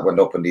all that went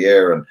up in the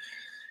air, and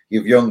you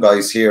have young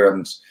guys here,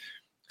 and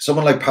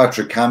someone like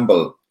Patrick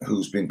Campbell,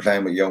 who's been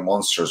playing with young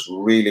Munsters,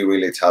 really,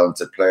 really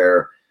talented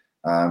player.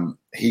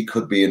 He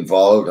could be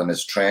involved and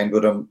is trained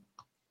with him.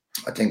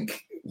 I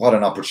think what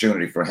an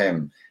opportunity for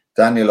him.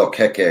 Daniel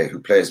Okeke, who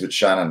plays with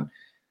Shannon,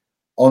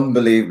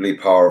 unbelievably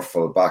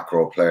powerful back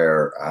row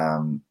player,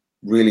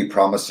 really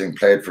promising,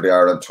 played for the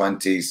Ireland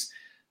 20s.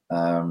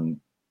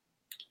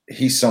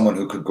 He's someone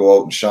who could go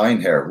out and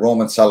shine here.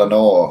 Roman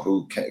Salanoa,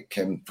 who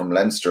came from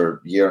Leinster a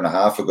year and a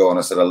half ago and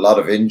has had a lot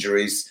of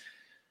injuries.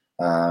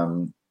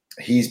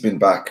 He's been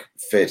back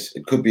fit.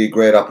 It could be a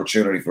great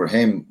opportunity for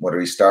him, whether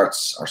he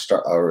starts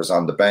or is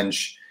on the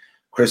bench.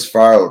 Chris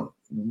Farrell,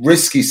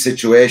 risky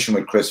situation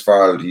with Chris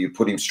Farrell. Do you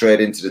put him straight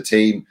into the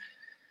team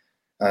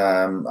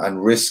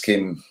and risk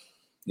him,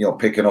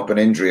 picking up an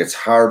injury. It's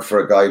hard for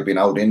a guy being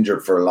out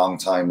injured for a long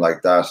time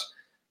like that.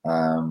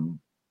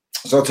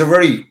 So it's a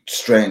very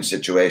strange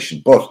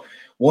situation, but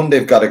one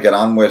they've got to get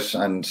on with.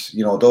 And,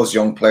 those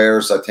young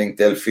players, I think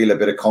they'll feel a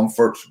bit of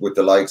comfort with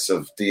the likes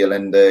of Dia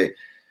Linde,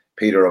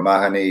 Peter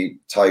O'Mahony,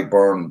 Ty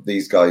Byrne,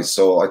 these guys.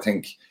 So I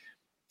think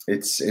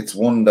it's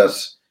one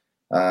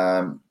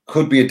that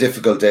could be a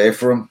difficult day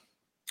for him,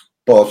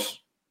 but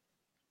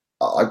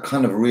I'm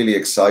kind of really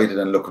excited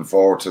and looking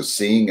forward to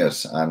seeing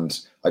it. And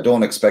I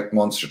don't expect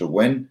Munster to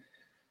win.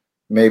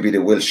 Maybe they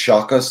will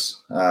shock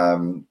us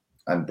and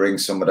bring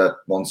some of that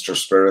Munster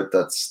spirit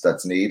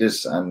that's needed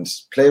and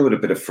play with a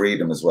bit of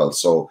freedom as well.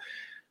 So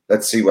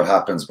let's see what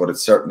happens. But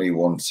it's certainly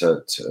one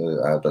that's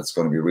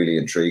going to be really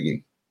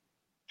intriguing.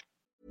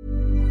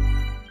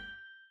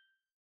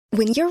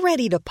 When you're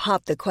ready to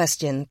pop the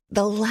question,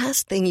 the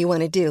last thing you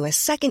want to do is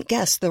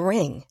second-guess the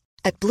ring.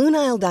 At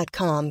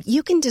BlueNile.com,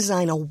 you can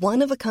design a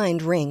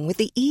one-of-a-kind ring with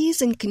the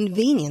ease and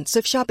convenience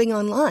of shopping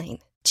online.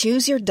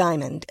 Choose your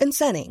diamond and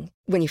setting.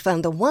 When you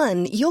find the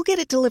one, you'll get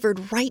it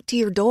delivered right to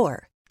your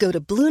door. Go to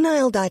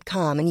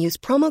BlueNile.com and use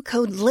promo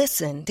code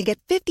LISTEN to get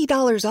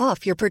 $50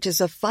 off your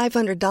purchase of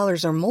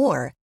 $500 or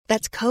more.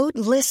 That's code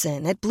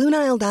LISTEN at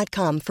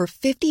BlueNile.com for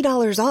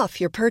 $50 off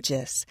your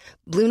purchase.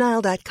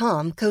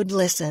 BlueNile.com, code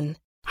LISTEN.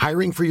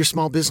 Hiring for your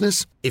small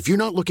business? If you're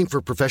not looking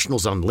for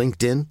professionals on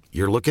LinkedIn,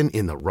 you're looking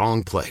in the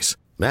wrong place.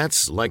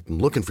 That's like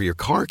looking for your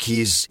car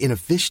keys in a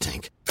fish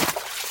tank.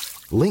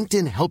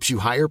 LinkedIn helps you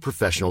hire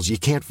professionals you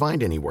can't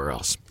find anywhere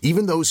else,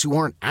 even those who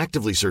aren't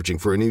actively searching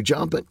for a new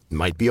job but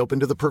might be open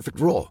to the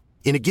perfect role.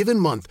 In a given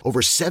month,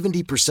 over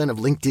 70% of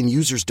LinkedIn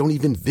users don't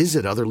even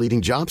visit other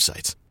leading job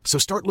sites. So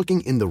start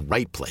looking in the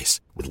right place.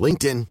 With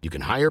LinkedIn, you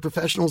can hire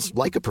professionals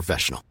like a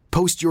professional.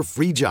 Post your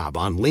free job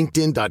on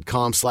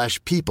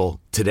linkedin.com/people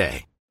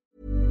today.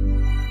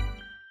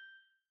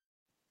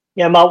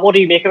 Yeah, Matt, what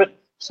do you make of it?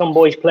 Some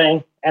boys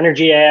playing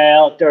Energy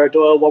out there,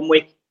 Doyle 1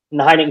 week and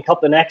the Heineken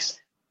Cup the next.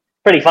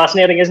 Pretty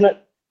fascinating, isn't it?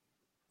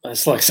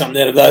 It's like something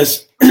out of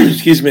those,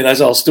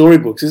 those old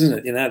storybooks, isn't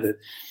it? The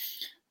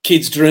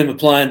kids dream of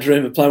playing.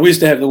 We used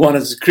to have the one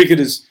as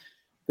cricketers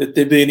that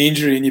there'd be an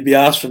injury and you'd be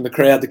asked from the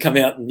crowd to come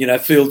out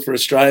and, field for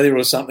Australia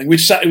or something,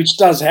 which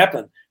does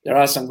happen. There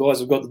are some guys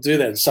who've got to do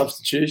that,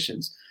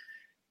 substitutions.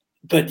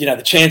 But,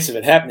 the chance of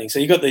it happening. So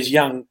you've got these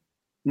young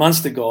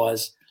Munster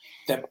guys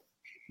that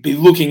be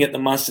looking at the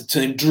Munster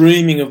team,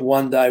 dreaming of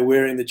one day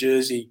wearing the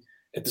jersey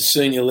at the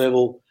senior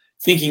level,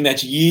 thinking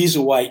that's years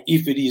away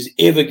if it is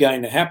ever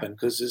going to happen.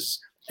 Because as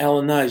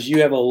Alan knows, you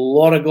have a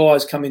lot of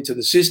guys come into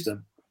the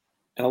system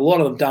and a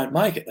lot of them don't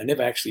make it. They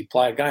never actually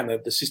play a game.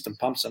 The system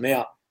pumps them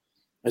out.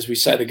 As we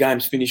say, the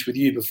game's finished with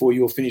you before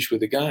you're finished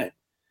with the game.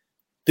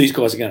 These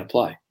guys are going to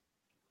play.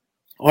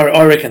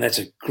 I reckon that's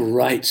a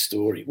great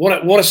story.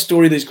 What a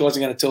story these guys are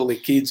going to tell their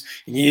kids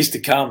in years to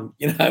come.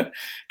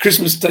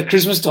 Christmas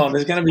time,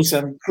 there's going to be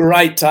some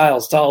great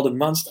tales told in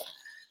Munster.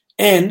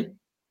 And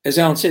as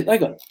Alan said, they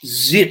got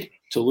zip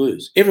to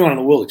lose. Everyone in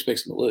the world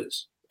expects them to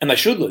lose, and they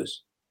should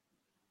lose.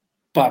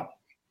 But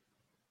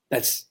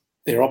that's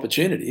their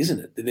opportunity,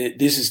 isn't it?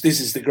 This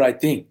is the great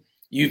thing.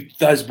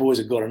 Those boys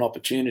have got an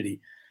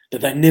opportunity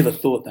that they never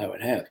thought they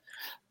would have.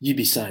 You'd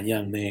be saying,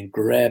 young man,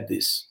 grab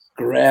this,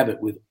 grab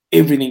it with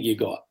everything you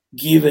got,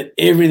 give it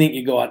everything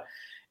you got,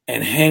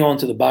 and hang on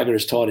to the bugger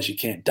as tight as you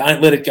can.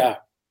 Don't let it go.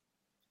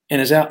 And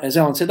as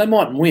Alan said, they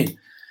mightn't win,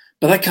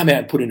 but they come out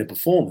and put in a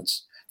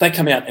performance. They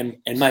come out and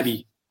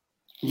maybe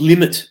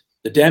limit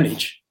the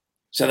damage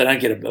so they don't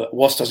get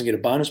Wasp doesn't get a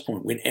bonus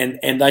point win,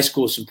 and they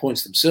score some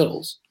points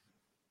themselves.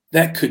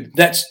 That could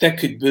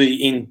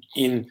be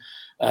in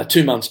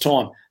 2 months'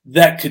 time.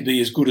 That could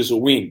be as good as a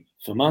win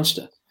for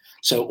Munster.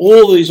 So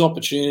all these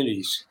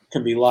opportunities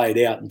can be laid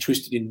out and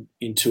twisted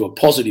into a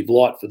positive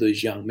light for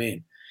these young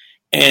men.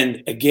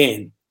 And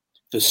again,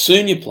 the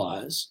senior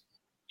players,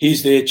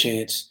 here's their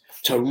chance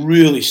to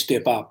really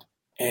step up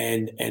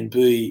and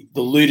be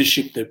the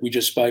leadership that we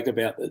just spoke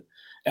about that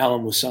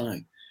Alan was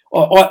saying.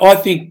 I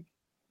think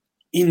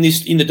in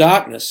the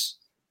darkness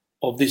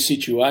of this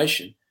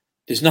situation,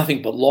 there's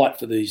nothing but light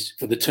for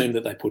the team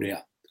that they put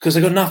out because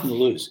they've got nothing to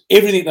lose.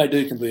 Everything they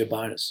do can be a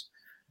bonus.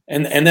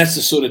 And that's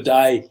the sort of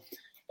day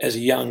as a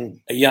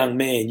young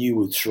man you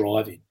would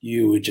thrive in.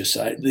 You would just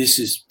say, this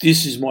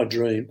is my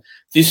dream.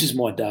 This is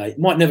my day. It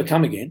might never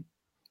come again,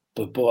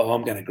 but boy,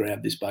 I'm going to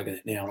grab this bugger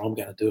now and I'm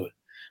going to do it.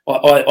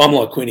 I'm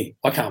like Quinny.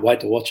 I can't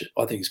wait to watch it.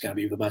 I think it's going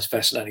to be the most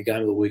fascinating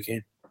game of the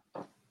weekend.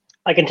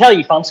 I can tell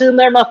you fancy them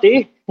there, Matt, do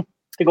you?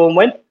 To go and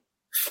win?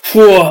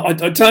 Well, I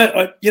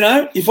don't,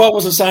 if I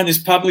wasn't saying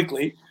this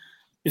publicly,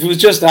 if it was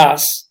just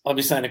us, I'd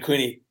be saying to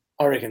Quinny,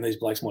 I reckon these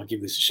blokes might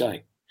give this a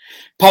shake.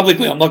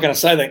 Publicly, I'm not going to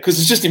say that because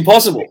it's just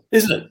impossible,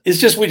 isn't it? It's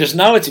just we just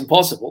know it's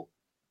impossible.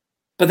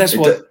 But that's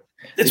what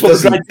the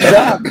great things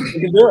are.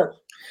 We can do it.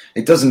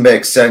 It doesn't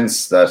make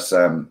sense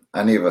that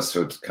any of us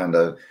would kind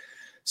of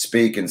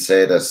speak and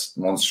say that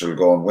Munster will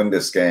go and win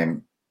this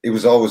game. It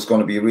was always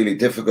going to be really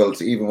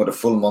difficult, even with a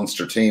full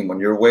Munster team, when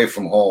you're away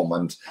from home.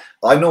 And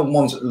I know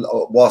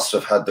Wasps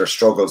have had their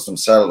struggles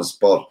themselves,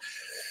 but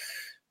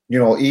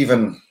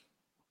even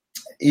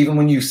even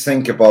when you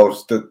think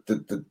about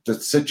the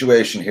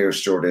situation here,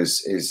 Stuart,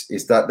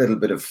 is that little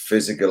bit of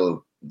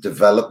physical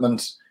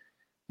development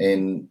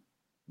in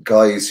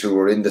guys who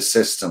are in the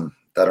system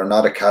that are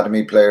not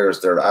academy players,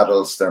 they're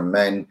adults, they're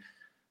men,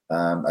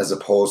 as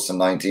opposed to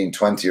 19,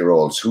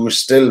 20-year-olds who are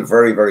still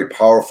very, very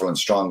powerful and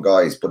strong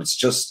guys. But it's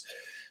just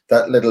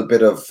that little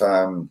bit of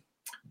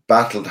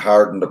battled,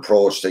 hardened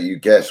approach that you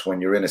get when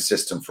you're in a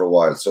system for a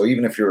while. So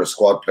even if you're a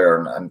squad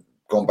player, and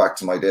going back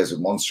to my days with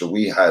Munster,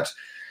 we had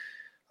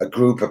a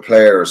group of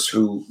players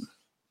who,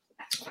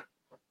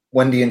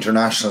 when the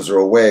internationals were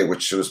away,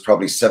 which was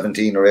probably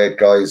 17 or 8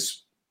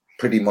 guys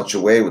pretty much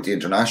away with the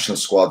international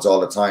squads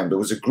all the time, there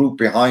was a group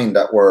behind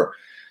that were,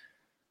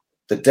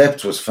 the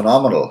depth was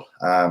phenomenal,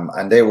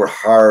 and they were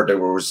hard, they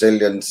were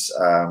resilient,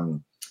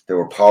 they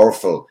were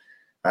powerful.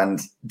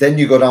 And then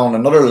you go down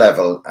another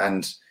level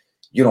and,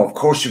 you know, of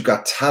course you've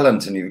got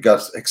talent and you've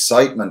got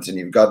excitement and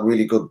you've got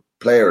really good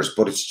players,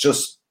 but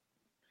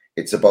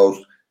it's about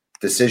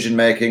decision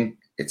making.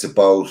 It's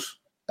about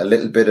a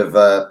little bit of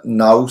a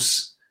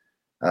nous,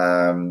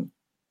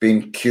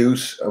 being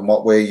cute in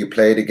what way you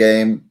play the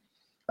game,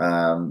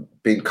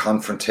 being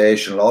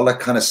confrontational, all that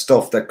kind of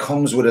stuff that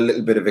comes with a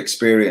little bit of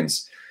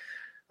experience.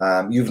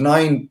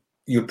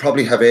 You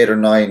probably have 8 or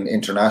 9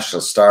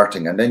 internationals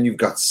starting, and then you've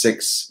got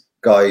 6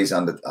 guys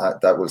on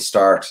that will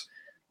start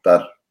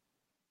that,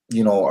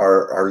 you know,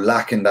 are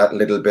lacking that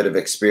little bit of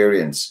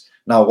experience.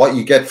 Now, what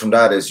you get from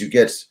that is you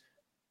get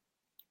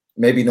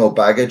maybe no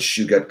baggage.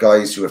 You get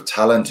guys who have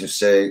talent who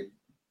say,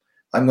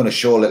 I'm going to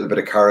show a little bit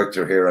of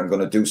character here. I'm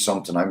going to do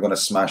something. I'm going to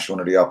smash one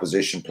of the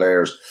opposition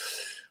players.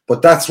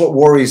 But that's what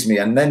worries me.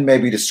 And then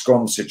maybe the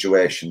scrum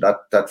situation,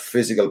 that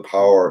physical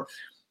power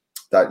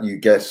that you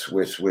get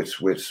with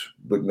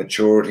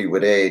maturity,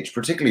 with age,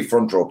 particularly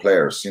front row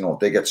players. You know,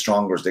 they get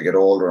stronger as they get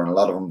older, and a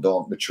lot of them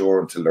don't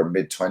mature until their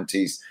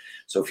mid-20s.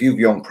 So if you've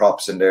young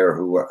props in there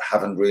who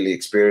haven't really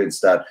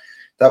experienced that,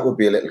 that would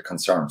be a little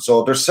concern.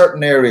 So there's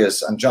certain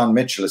areas, and John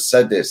Mitchell has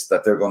said this,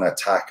 that they're going to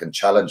attack and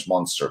challenge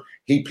Munster.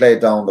 He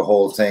played down the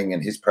whole thing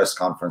in his press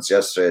conference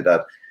yesterday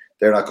that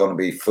they're not going to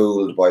be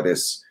fooled by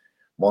this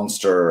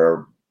Munster,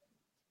 or,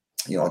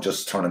 you know,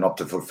 just turning up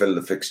to fulfill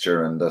the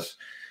fixture, and that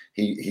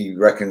he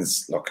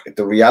reckons, look,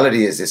 the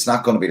reality is it's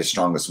not going to be the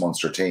strongest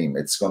Munster team.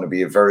 It's going to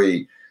be a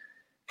very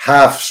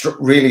half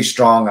really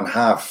strong and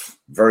half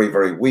very,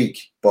 very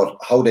weak. But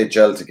how they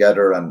gel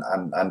together and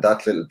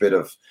that little bit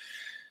of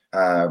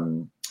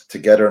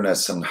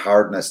togetherness and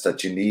hardness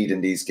that you need in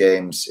these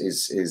games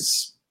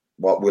is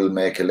what will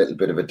make a little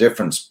bit of a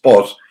difference.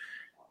 But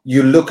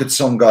you look at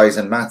some guys,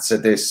 and Matt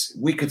said this,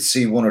 we could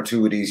see 1 or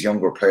 2 of these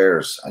younger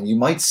players, and you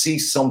might see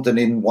something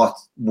in what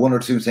 1 or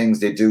 2 things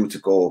they do to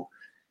go,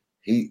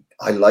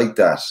 I like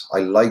that. I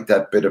like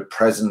that bit of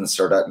presence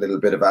or that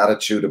little bit of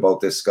attitude about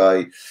this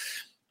guy.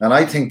 And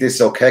I think this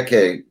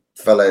Okeke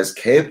fella is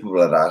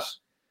capable of that.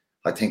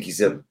 I think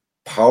he's a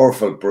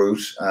powerful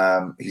brute.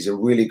 He's a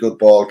really good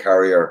ball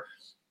carrier.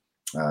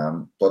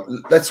 But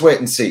let's wait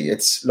and see.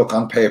 It's, look,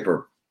 on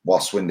paper,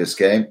 Wasps win this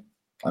game.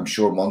 I'm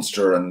sure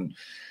Munster and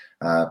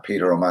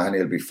Peter O'Mahony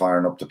will be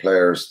firing up the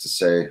players to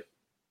say,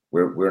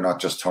 we're not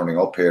just turning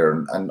up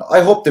here. And I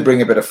hope they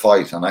bring a bit of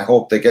fight, and I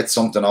hope they get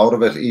something out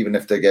of it, even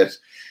if they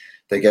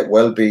get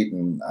well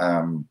beaten.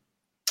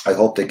 I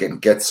hope they can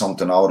get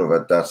something out of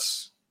it that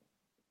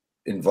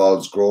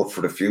involves growth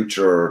for the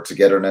future, or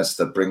togetherness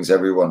that brings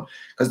everyone,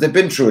 because they've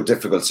been through a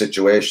difficult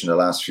situation the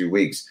last few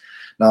weeks.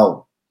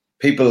 Now,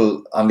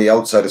 people on the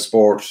outside of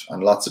sport,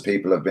 and lots of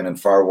people have been in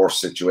far worse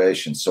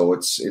situations, so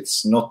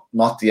it's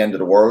not the end of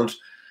the world.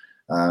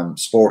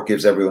 Sport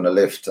gives everyone a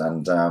lift,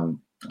 and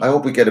I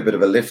hope we get a bit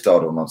of a lift out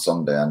of them on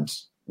Sunday. And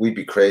we'd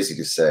be crazy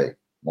to say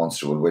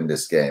Munster will win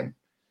this game.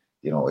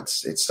 You know,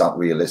 it's not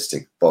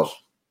realistic, but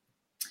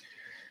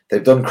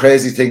they've done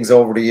crazy things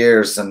over the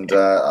years, and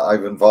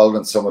I've involved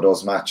in some of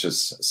those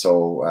matches.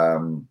 So,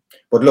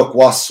 but look,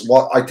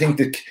 what I think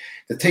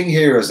the thing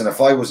here is, and if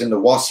I was in the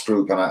Wasps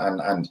group,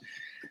 and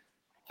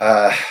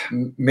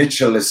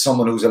Mitchell is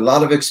someone who's a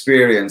lot of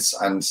experience,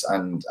 and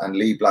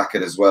Lee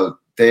Blackett as well,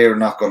 they're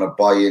not going to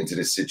buy into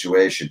this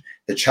situation.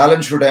 The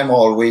challenge for them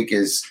all week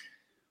is,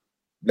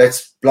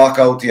 let's block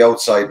out the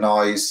outside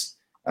noise.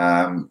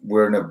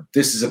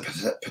 This is a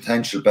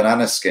potential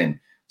banana skin.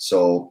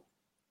 So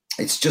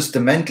it's just the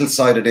mental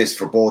side of this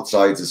for both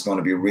sides is going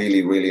to be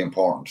really, really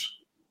important.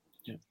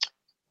 Yeah.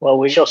 Well,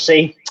 we shall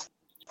see.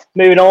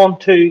 Moving on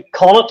to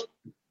Connacht.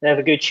 They have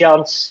a good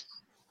chance.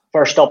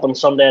 First up on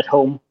Sunday at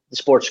home, the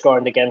Sports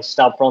Ground against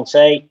Stade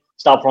Francais.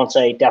 Stade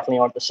Francais definitely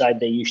aren't the side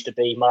they used to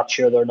be. Matt,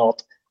 sure they're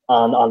not.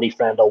 And Andy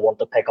Friend will want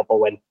to pick up a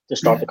win to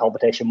start the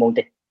competition, won't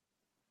he?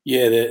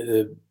 Yeah,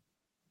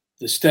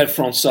 the Stade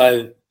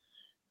Francais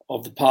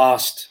of the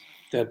past,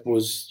 that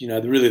was, you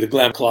know, really the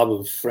glam club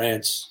of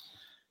France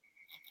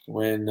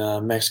when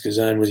Max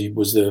Gazan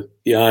was the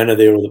owner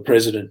there, or the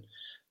president.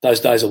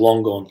 Those days are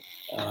long gone.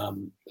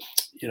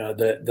 You know,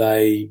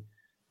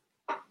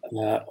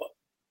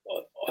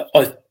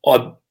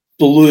 I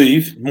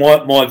believe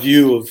my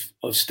view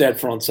of Stade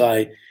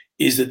Francais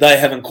is that they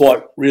haven't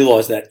quite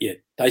realised that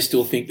yet. They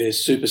still think they're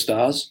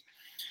superstars.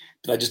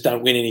 They just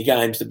don't win any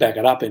games to back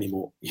it up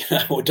anymore,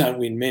 or don't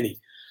win many.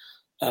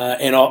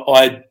 And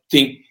I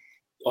think,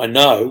 I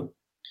know,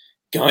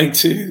 going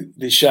to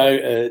the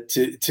show,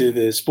 to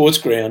the sports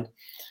ground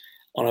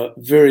on a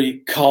very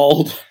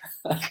cold,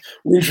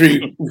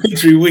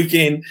 wintry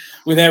weekend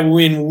with that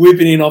wind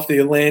whipping in off the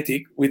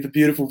Atlantic with the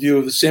beautiful view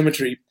of the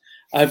cemetery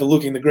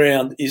overlooking the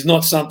ground is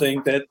not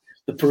something that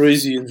the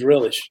Parisians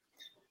relish.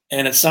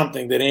 And it's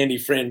something that Andy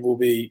Friend will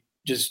be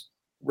just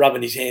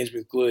rubbing his hands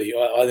with glee.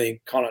 I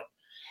think Connacht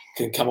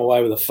can come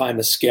away with a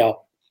famous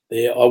scalp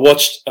there. I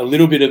watched a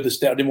little bit of the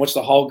Stade. I didn't watch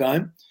the whole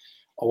game.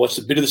 I watched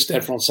a bit of the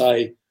Stade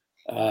Francais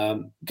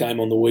game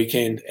on the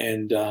weekend,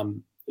 and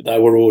they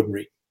were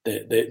ordinary.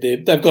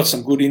 They've got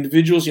some good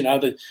individuals.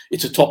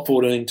 It's a top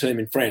 14 team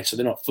in France, so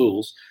they're not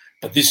fools.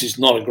 But this is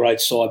not a great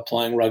side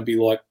playing rugby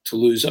like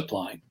Toulouse are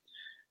playing.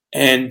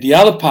 And the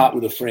other part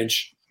with the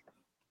French,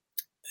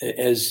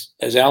 as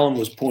Alan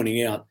was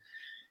pointing out,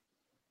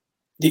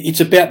 it's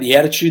about the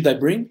attitude they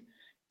bring.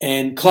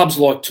 And clubs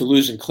like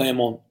Toulouse and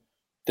Clermont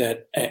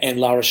and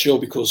La Rochelle,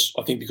 because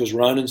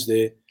Ronan's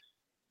there,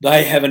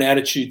 they have an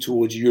attitude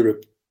towards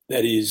Europe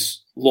that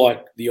is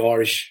like the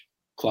Irish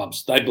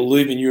clubs. They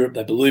believe in Europe,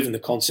 they believe in the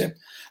concept,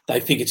 they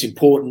think it's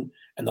important,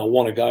 and they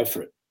want to go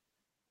for it.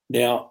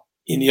 Now,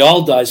 in the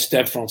old days,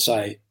 Stade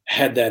Francais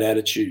had that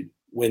attitude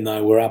when they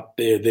were up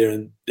there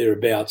and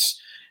thereabouts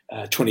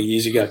 20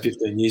 years ago,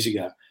 15 years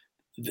ago.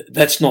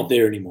 That's not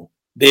there anymore.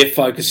 Their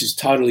focus is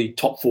totally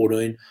top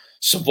 14,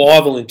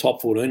 survival in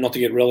top 14, not to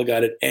get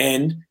relegated,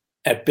 and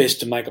at best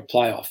to make a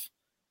playoff.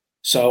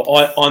 So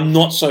I'm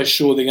not so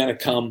sure they're going to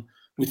come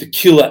with the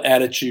killer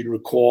attitude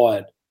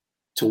required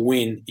to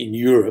win in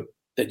Europe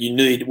that you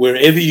need.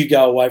 Wherever you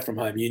go away from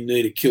home, you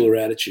need a killer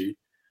attitude.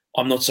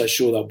 I'm not so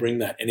sure they'll bring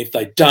that. And if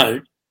they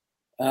don't,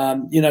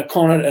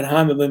 Connacht at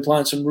home have been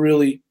playing some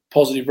really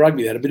positive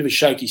rugby. They had a bit of a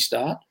shaky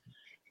start.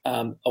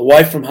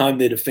 Away from home,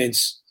 their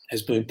defence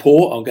has been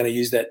poor. I'm going to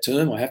use that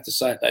term. I have to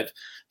say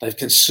they've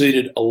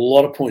conceded a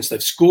lot of points.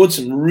 They've scored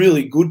some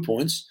really good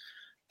points,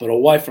 but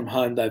away from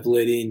home, they've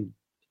let in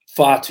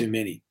far too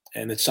many.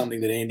 And it's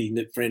something that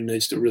Andy Friend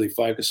needs to really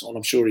focus on.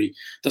 I'm sure he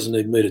doesn't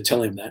need me to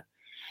tell him that.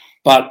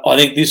 But I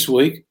think this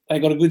week they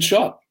got a good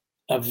shot,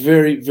 a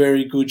very,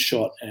 very good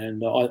shot.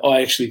 And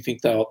I actually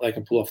think they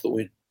can pull off the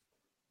win.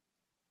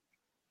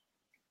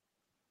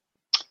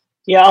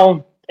 Yeah,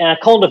 Alan,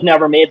 Connacht have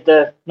never made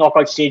the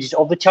knockout stages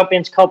of the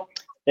Champions Cup.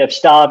 They have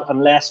Stade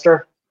and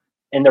Leicester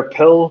in their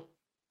pool.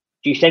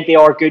 Do you think they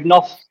are good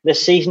enough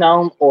this season,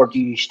 Alan, or do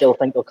you still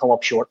think they'll come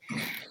up short?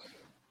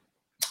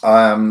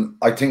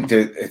 I think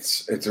that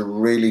it's a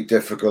really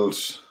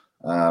difficult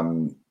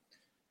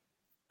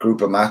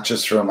group of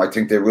matches for them. I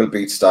think they will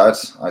beat Stade.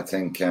 I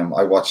think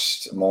I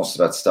watched most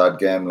of that Stade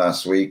game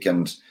last week,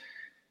 and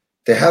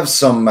they have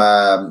some,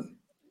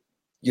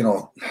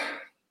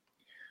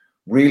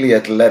 really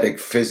athletic,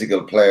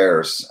 physical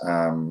players,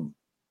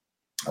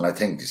 and I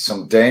think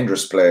some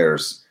dangerous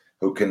players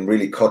who can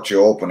really cut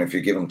you open if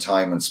you give them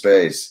time and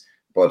space.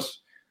 But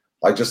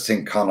I just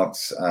think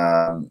Connacht,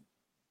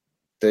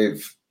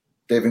 they've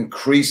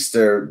increased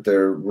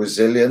their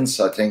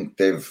resilience. I think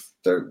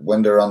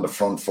when they're on the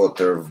front foot,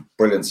 they're a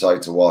brilliant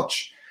side to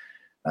watch.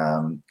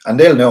 And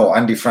they'll know,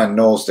 Andy Friend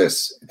knows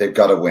this, they've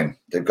got to win.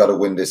 They've got to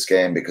win this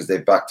game because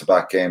they've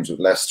back-to-back games with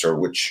Leicester,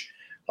 which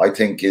I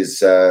think is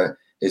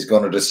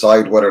going to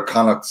decide whether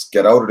Connacht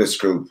get out of this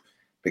group,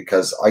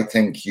 because I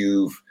think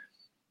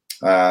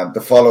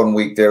the following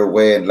week they're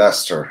away in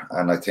Leicester,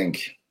 and I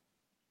think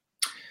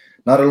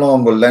not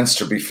alone will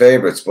Leinster be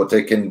favourites, but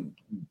they can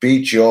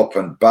beat you up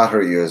and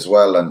batter you as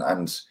well,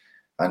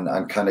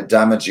 and kind of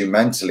damage you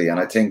mentally. And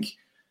I think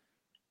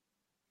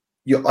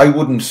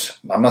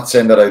I'm not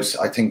saying that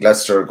I think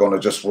Leicester are going to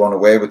just run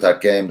away with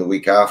that game the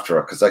week after,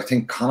 because I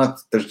think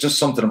Connacht, there's just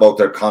something about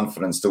their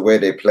confidence, the way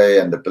they play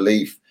and the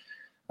belief.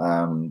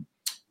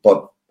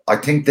 But I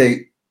think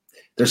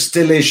there's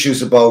still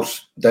issues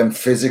about them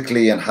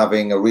physically and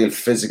having a real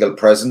physical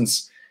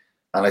presence.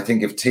 And I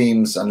think if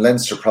teams, and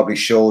Leinster probably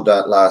showed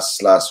that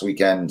last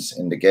weekend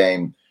in the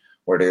game,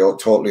 where they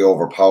totally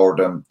overpowered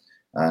them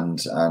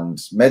and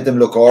made them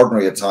look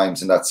ordinary at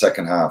times in that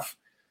second half.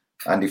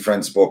 Andy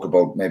Friend spoke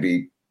about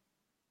maybe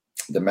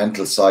the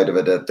mental side of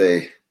it, that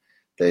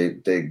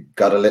they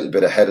got a little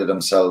bit ahead of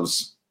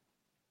themselves.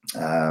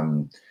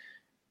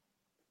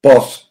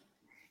 But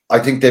I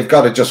think they've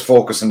got to just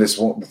focus on this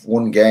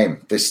one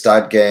game, this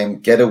Stade game,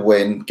 get a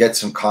win, get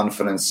some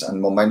confidence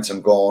and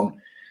momentum going.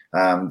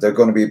 They're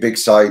going to be a big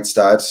side,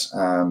 Stade,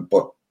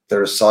 but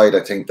they're a side,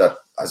 I think, that,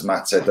 as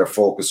Matt said, their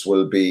focus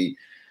will be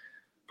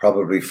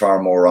probably far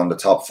more on the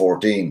top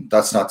 14.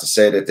 That's not to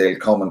say that they'll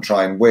come and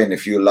try and win.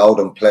 If you allow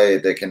them play,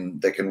 they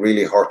can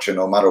really hurt you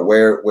no matter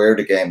where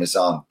the game is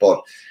on.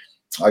 But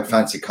I'd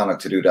fancy Connacht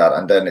to do that.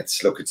 And then it's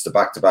the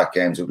back-to-back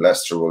games with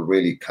Leicester will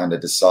really kind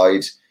of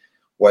decide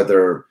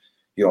whether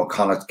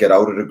Connacht get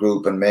out of the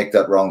group and make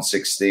that round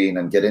 16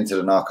 and get into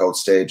the knockout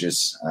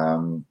stages.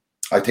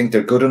 I think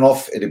they're good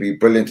enough. It'd be a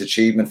brilliant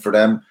achievement for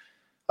them.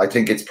 I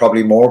think it's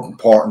probably more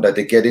important that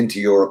they get into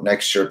Europe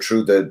next year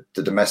through the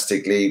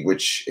domestic league,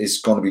 which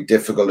is going to be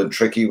difficult and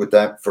tricky with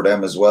that for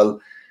them as well.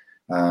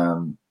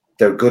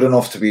 They're good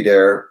enough to be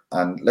there,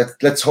 and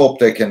let's hope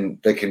they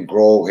can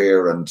grow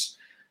here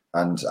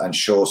and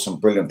show some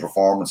brilliant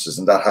performances.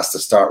 And that has to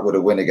start with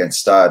a win against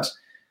Stade.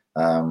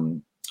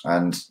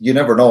 And you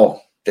never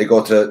know. They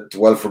go to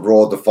Welford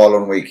Road the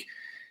following week.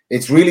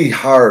 It's really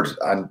hard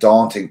and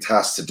daunting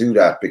task to do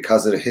that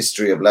because of the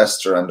history of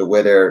Leicester and the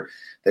way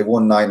they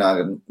won 9 out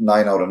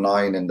of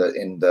 9 in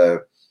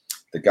the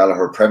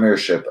Gallagher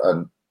Premiership.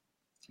 And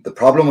the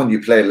problem when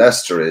you play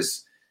Leicester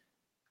is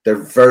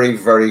they're very,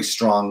 very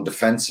strong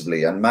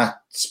defensively. And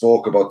Matt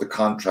spoke about the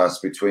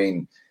contrast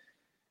between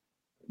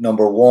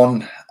number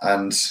 1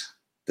 and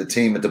the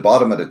team at the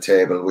bottom of the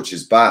table, which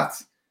is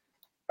Bath.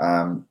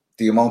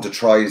 The amount of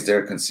tries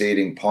they're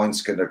conceding,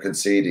 points they're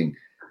conceding.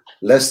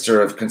 Leicester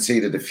have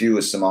conceded the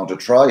fewest amount of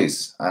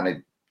tries, and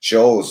it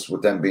shows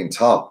with them being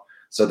top.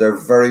 So they're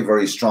very,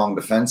 very strong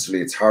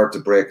defensively. It's hard to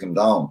break them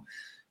down.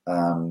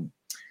 And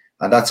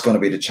that's going to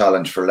be the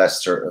challenge for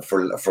Leicester,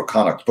 for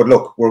Connacht. But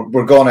look,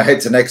 we're going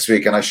ahead to next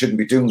week, and I shouldn't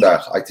be doing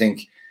that. I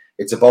think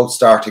it's about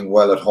starting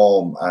well at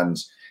home.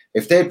 And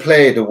if they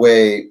play the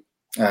way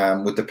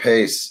with the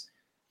pace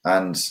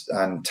and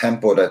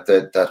tempo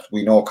that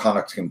we know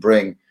Connacht can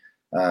bring,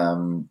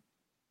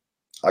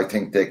 I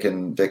think they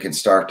can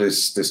start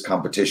this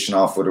competition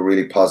off with a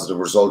really positive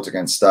result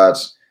against Stade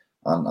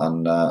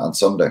on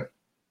Sunday.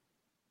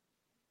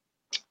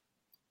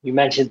 You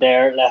mentioned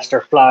there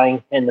Leicester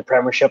flying in the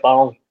Premiership,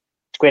 Alan.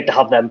 It's great to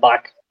have them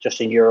back,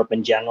 just in Europe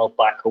in general,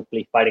 back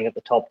hopefully fighting at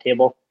the top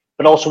table.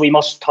 But also we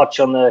must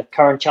touch on the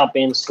current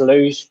champions,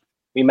 Toulouse.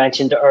 We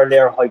mentioned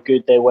earlier how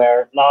good they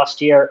were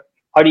last year.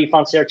 How do you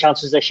fancy their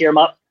chances this year,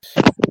 Matt?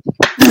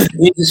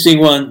 Interesting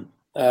one,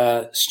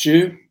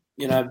 Stu.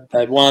 You know,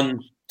 they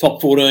won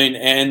top 14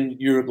 and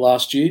Europe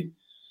last year.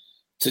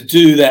 To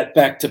do that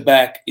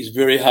back-to-back is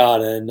very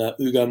hard. And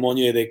Hugo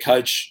Monnier, their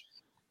coach,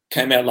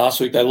 came out last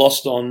week. They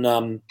lost on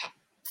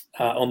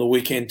the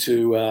weekend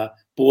to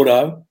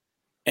Bordeaux.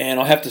 And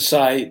I have to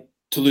say,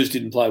 Toulouse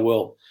didn't play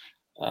well.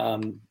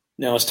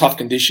 Now, it's tough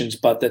conditions,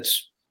 but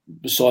that's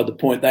beside the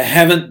point. They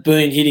haven't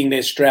been hitting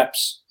their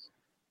straps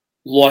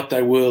like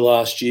they were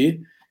last year.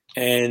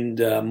 And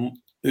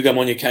Hugo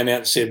Monnier came out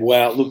and said,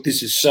 wow, look,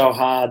 this is so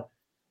hard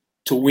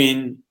to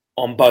win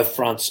on both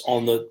fronts,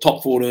 on the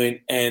top 14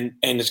 and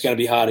it's going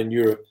to be hard in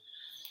Europe.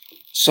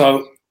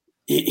 So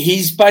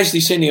he's basically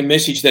sending a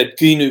message that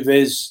Guy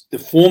Nouves, the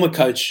former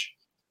coach,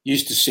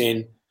 used to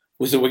send,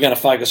 was that we're going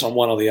to focus on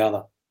one or the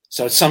other.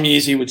 So some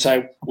years he would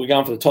say, we're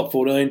going for the top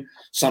 14.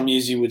 Some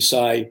years he would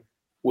say,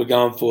 we're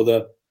going for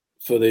the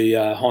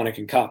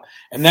Heineken Cup.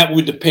 And that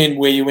would depend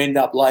where you end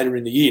up later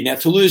in the year. Now,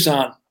 Toulouse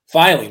aren't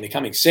failing. They're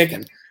coming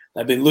second.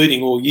 They've been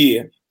leading all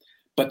year.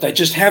 But they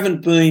just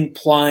haven't been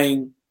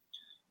playing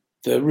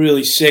the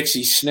really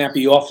sexy,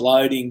 snappy,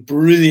 offloading,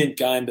 brilliant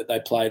game that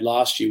they played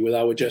last year, where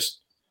they were just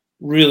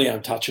really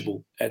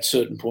untouchable at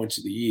certain points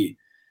of the year.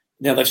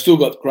 Now, they've still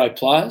got great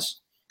players.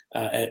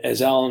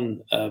 As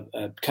Alan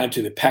came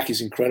to, the pack is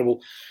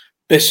incredible.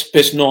 Best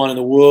 9 in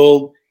the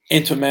world.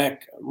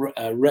 Entomac,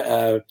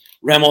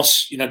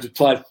 Ramos, to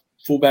play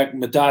fullback.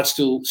 Medard's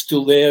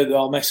still there. The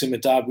old Maxime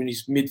Medard in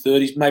his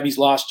mid-30s. Maybe his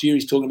last year.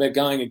 He's talking about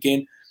going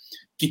again.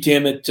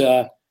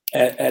 Guilherme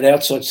at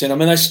outside centre. I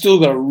mean, they've still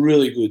got a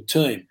really good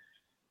team.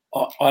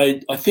 I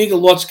think a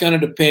lot's going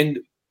to depend,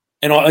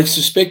 and I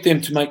suspect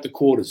them to make the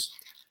quarters.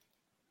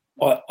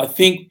 I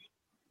think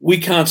we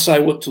can't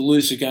say what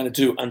Toulouse are going to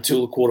do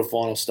until the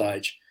quarterfinal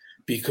stage,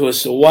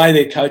 because the way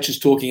their coach is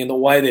talking and the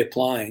way they're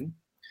playing,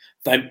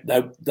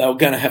 they're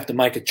going to have to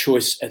make a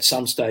choice at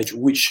some stage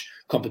which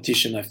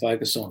competition they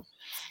focus on.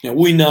 Now,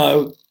 we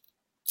know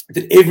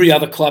that every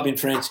other club in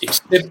France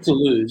except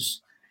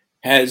Toulouse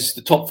has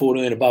the top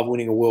 14 above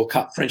winning a World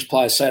Cup. French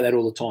players say that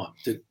all the time.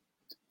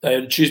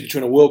 They choose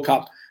between a World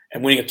Cup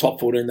and winning a top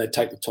 14, they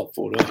take the top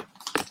 14,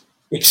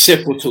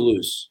 except for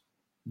Toulouse.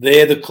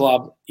 They're the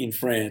club in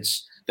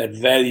France that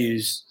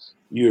values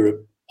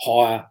Europe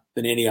higher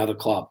than any other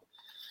club.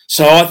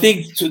 So I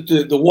think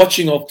the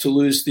watching of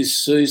Toulouse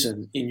this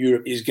season in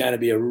Europe is going to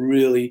be a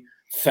really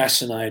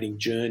fascinating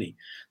journey,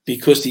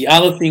 because the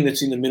other thing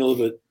that's in the middle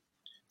of it,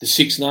 the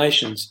Six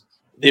Nations,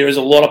 there is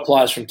a lot of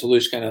players from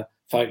Toulouse going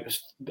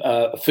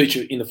to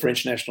feature in the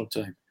French national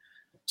team.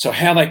 So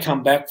how they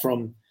come back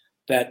from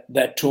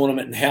that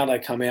tournament and how they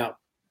come out,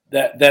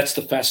 that's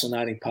the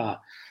fascinating part.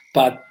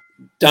 But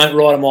don't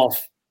write them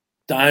off.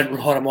 Don't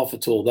write them off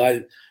at all.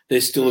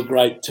 They're still a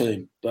great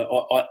team. But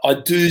I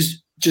do,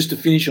 just to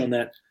finish on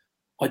that,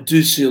 I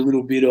do see a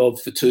little bit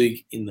of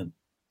fatigue in them,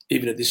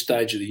 even at this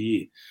stage of the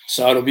year.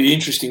 So it'll be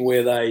interesting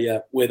where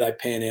they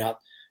pan out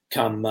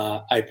come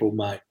April,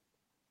 May.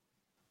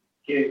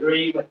 Do you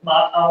agree with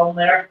Matt Allen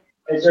there?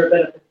 Is there a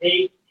bit of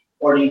fatigue,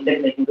 or do you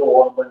think they can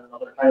go on and win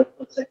another title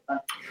for the sixth time?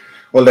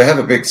 Well, they have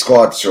a big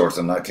squad, Stuart,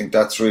 and I think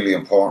that's really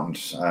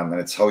important. And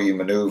it's how you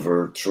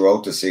manoeuvre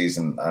throughout the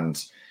season.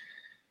 And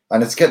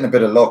And it's getting a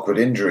bit of luck with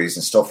injuries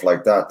and stuff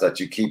like that, that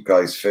you keep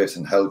guys fit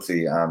and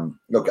healthy.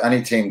 Look,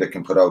 any team that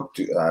can put out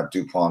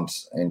Dupont,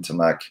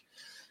 Ntamack,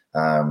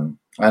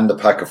 and the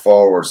pack of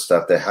forwards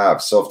that they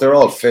have. So if they're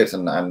all fit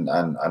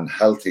and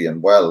healthy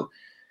and well,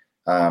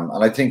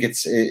 and I think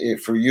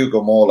for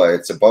Ugo Mola,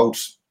 it's about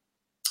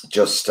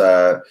just,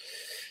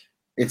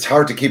 it's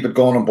hard to keep it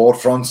going on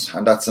both fronts.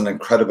 And that's an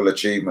incredible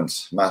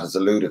achievement. Matt has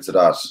alluded to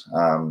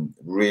that.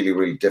 Really,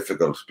 really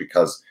difficult,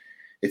 because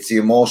it's the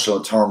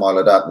emotional turmoil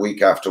of that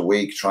week after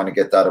week, trying to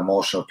get that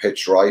emotional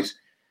pitch right.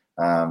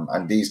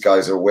 And these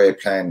guys are away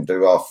playing,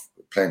 they're off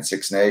playing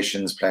Six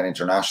Nations, playing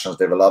internationals.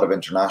 They have a lot of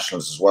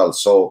internationals as well.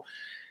 So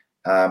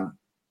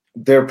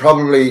they're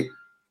probably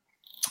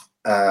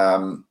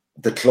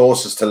the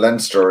closest to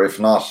Leinster. If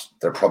not,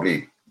 they're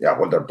probably,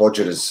 their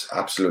budget is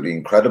absolutely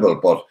incredible.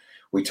 But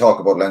we talk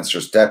about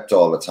Leinster's depth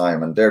all the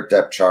time, and their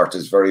depth chart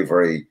is very,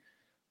 very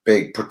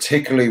big,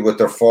 particularly with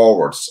their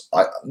forwards.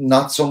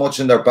 Not so much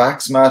in their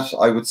backs, Matt,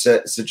 I would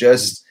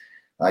suggest.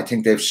 I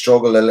think they've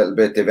struggled a little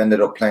bit. They've ended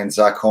up playing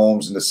Zach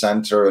Holmes in the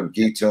centre, and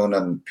Guitoun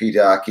and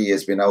Peter Aki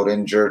has been out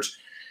injured.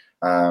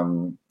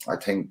 I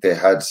think they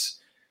had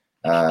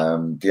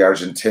the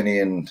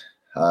Argentinian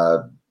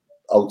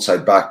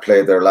outside back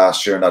play there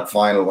last year in that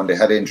final when they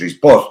had injuries.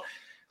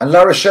 And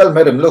La Rochelle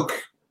made him look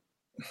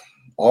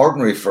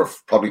ordinary for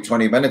probably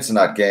 20 minutes in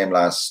that game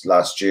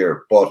last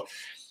year. But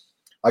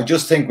I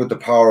just think with the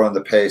power and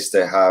the pace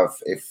they have,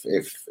 if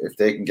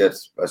they can get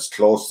as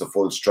close to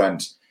full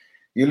strength,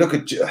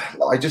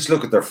 I just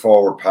look at their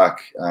forward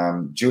pack,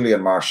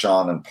 Julian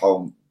Marchand and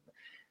Paul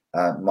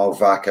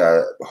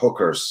Mauvaka,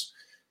 hookers,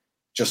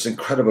 just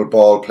incredible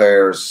ball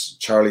players.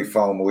 Charlie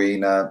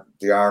Faumuina,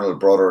 the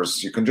Arnold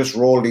brothers. You can just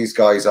roll these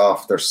guys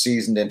off. They're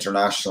seasoned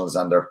internationals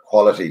and their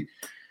quality.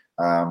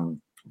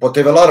 But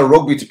they have a lot of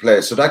rugby to play,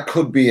 so that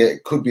could be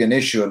an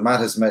issue. And Matt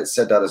has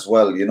said that as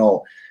well. You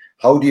know,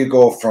 how do you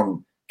go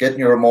from getting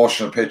your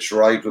emotional pitch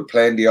right with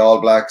playing the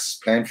All Blacks,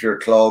 playing for your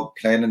club,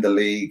 playing in the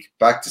league,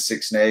 back to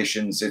Six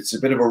Nations? It's a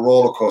bit of a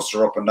roller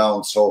coaster up and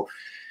down. So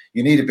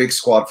you need a big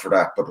squad for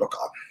that. But look,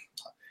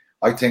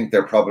 I think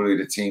they're probably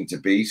the team to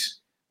beat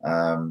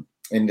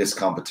in this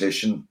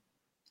competition.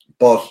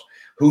 But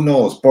who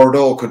knows?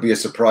 Bordeaux could be a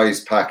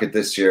surprise packet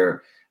this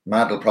year.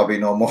 Matt will probably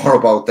know more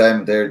about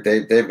them.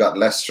 They've got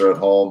Leicester at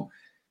home.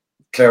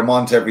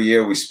 Clermont, every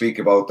year we speak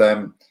about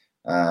them.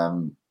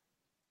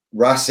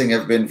 Racing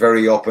have been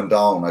very up and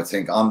down. I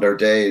think on their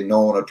day,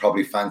 no one would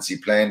probably fancy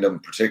playing them,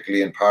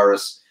 particularly in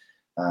Paris.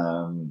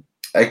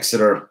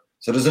 Exeter.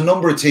 So there's a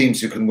number of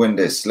teams who can win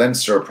this.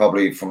 Leinster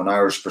probably from an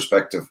Irish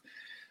perspective.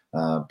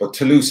 But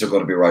Toulouse are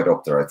going to be right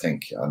up there, I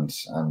think, and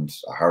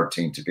a hard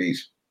team to beat.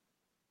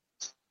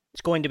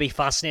 It's going to be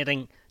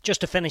fascinating.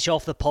 Just to finish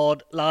off the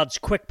pod, lads,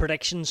 quick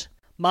predictions.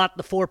 Matt,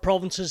 the 4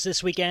 provinces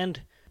this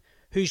weekend,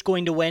 who's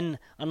going to win,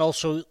 and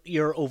also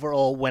your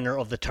overall winner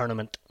of the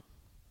tournament?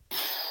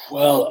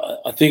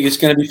 Well, I think it's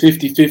going to be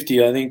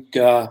 50-50. I think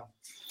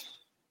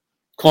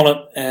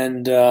Connacht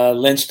and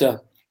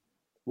Leinster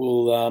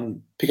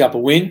will pick up a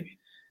win.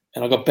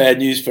 And I've got bad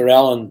news for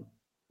Alan.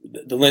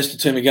 The Leinster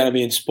team are going to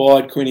be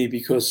inspired, Quinny,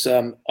 because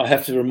I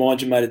have to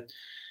remind you, mate,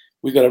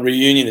 we've got a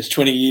reunion. It's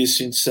 20 years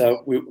since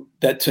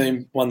that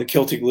team won the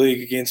Celtic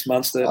League against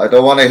Munster. I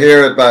don't want to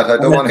hear it, Matt. I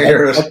don't want to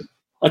hear it.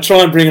 I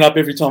try and bring it up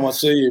every time I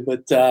see you,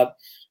 but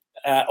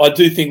I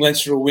do think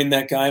Leinster will win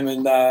that game,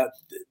 and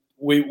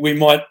we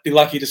might be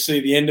lucky to see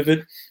the end of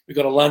it. We've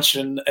got a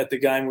luncheon at the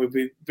game. We'll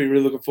be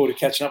really looking forward to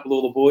catching up with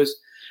all the boys.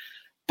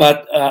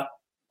 But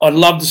I'd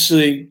love to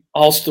see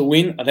Ulster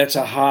win. That's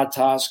a hard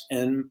task,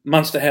 and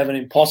Munster have an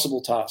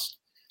impossible task,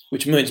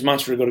 which means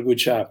Munster have got a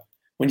good shot.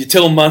 When you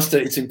tell Munster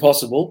it's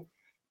impossible,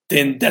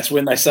 then that's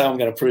when they say, I'm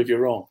going to prove you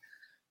wrong.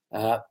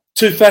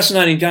 2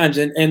 fascinating games.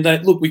 And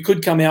look, we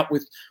could come out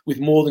with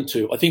more than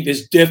 2. I think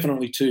there's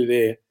definitely 2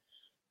 there.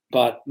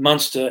 But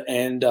Munster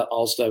and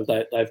Ulster,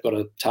 they've got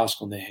a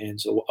task on their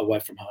hands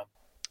away from home.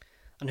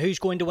 And who's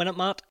going to win it,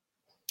 Matt?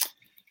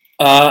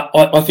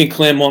 I think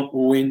Clermont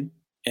will win.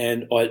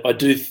 And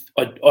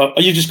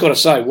you just got to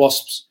say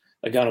Wasps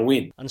are going to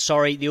win. And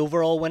sorry, the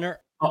overall winner?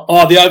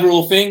 The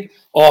overall thing?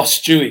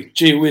 Stewie.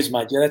 Gee whiz,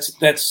 mate. Yeah,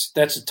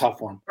 that's a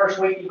tough one. First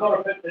week, you've got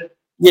to put the...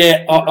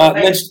 Yeah,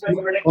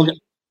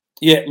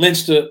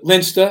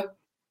 Leinster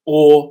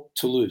or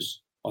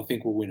Toulouse, I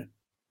think will win it.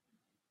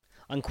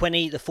 And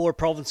Quinny, the 4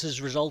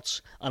 provinces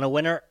results and a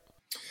winner?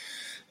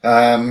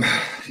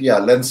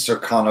 Leinster,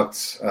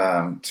 Connacht,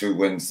 2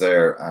 wins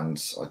there.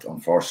 And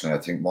unfortunately,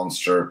 I think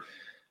Munster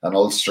and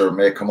Ulster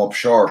may come up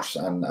short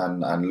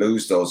and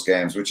lose those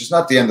games, which is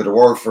not the end of the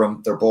world for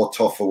them. They're both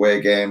tough away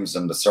games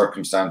and the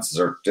circumstances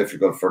are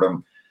difficult for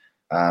them.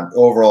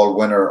 Overall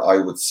winner, I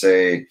would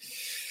say,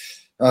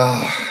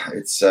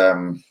 it's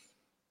a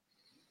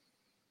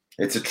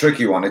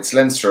tricky one. It's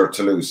Leinster or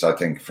Toulouse, I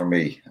think, for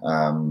me.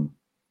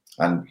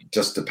 And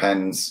just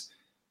depends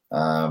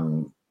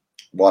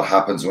what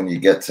happens when you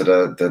get to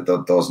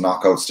those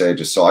knockout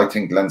stages. So I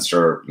think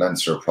Leinster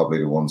are probably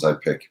the ones I'd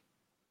pick.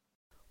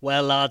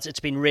 Well, lads,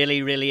 it's been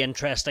really, really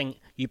interesting.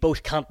 You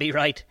both can't be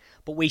right,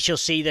 but we shall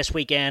see this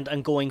weekend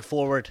and going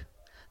forward.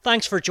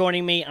 Thanks for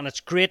joining me, and it's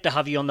great to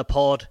have you on the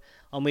pod,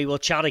 and we will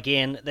chat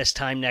again this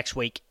time next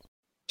week.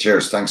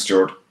 Cheers. Thanks,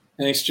 Stuart.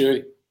 Thanks,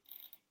 Stuart.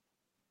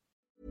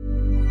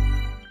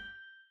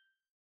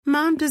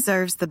 Mom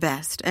deserves the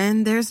best,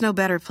 and there's no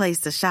better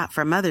place to shop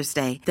for Mother's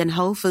Day than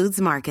Whole Foods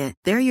Market.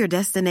 They're your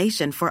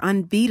destination for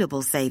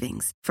unbeatable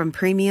savings, from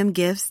premium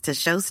gifts to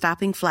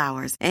show-stopping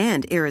flowers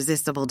and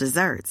irresistible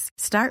desserts.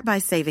 Start by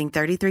saving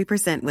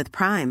 33% with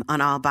Prime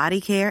on all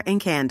body care and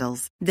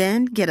candles.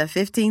 Then get a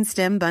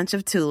 15-stem bunch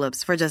of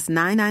tulips for just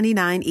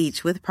 $9.99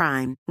 each with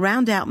Prime.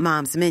 Round out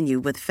Mom's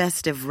menu with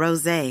festive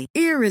rosé,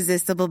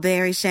 irresistible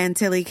berry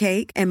chantilly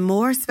cake, and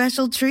more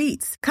special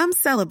treats. Come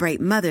celebrate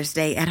Mother's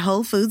Day at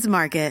Whole Foods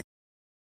Market.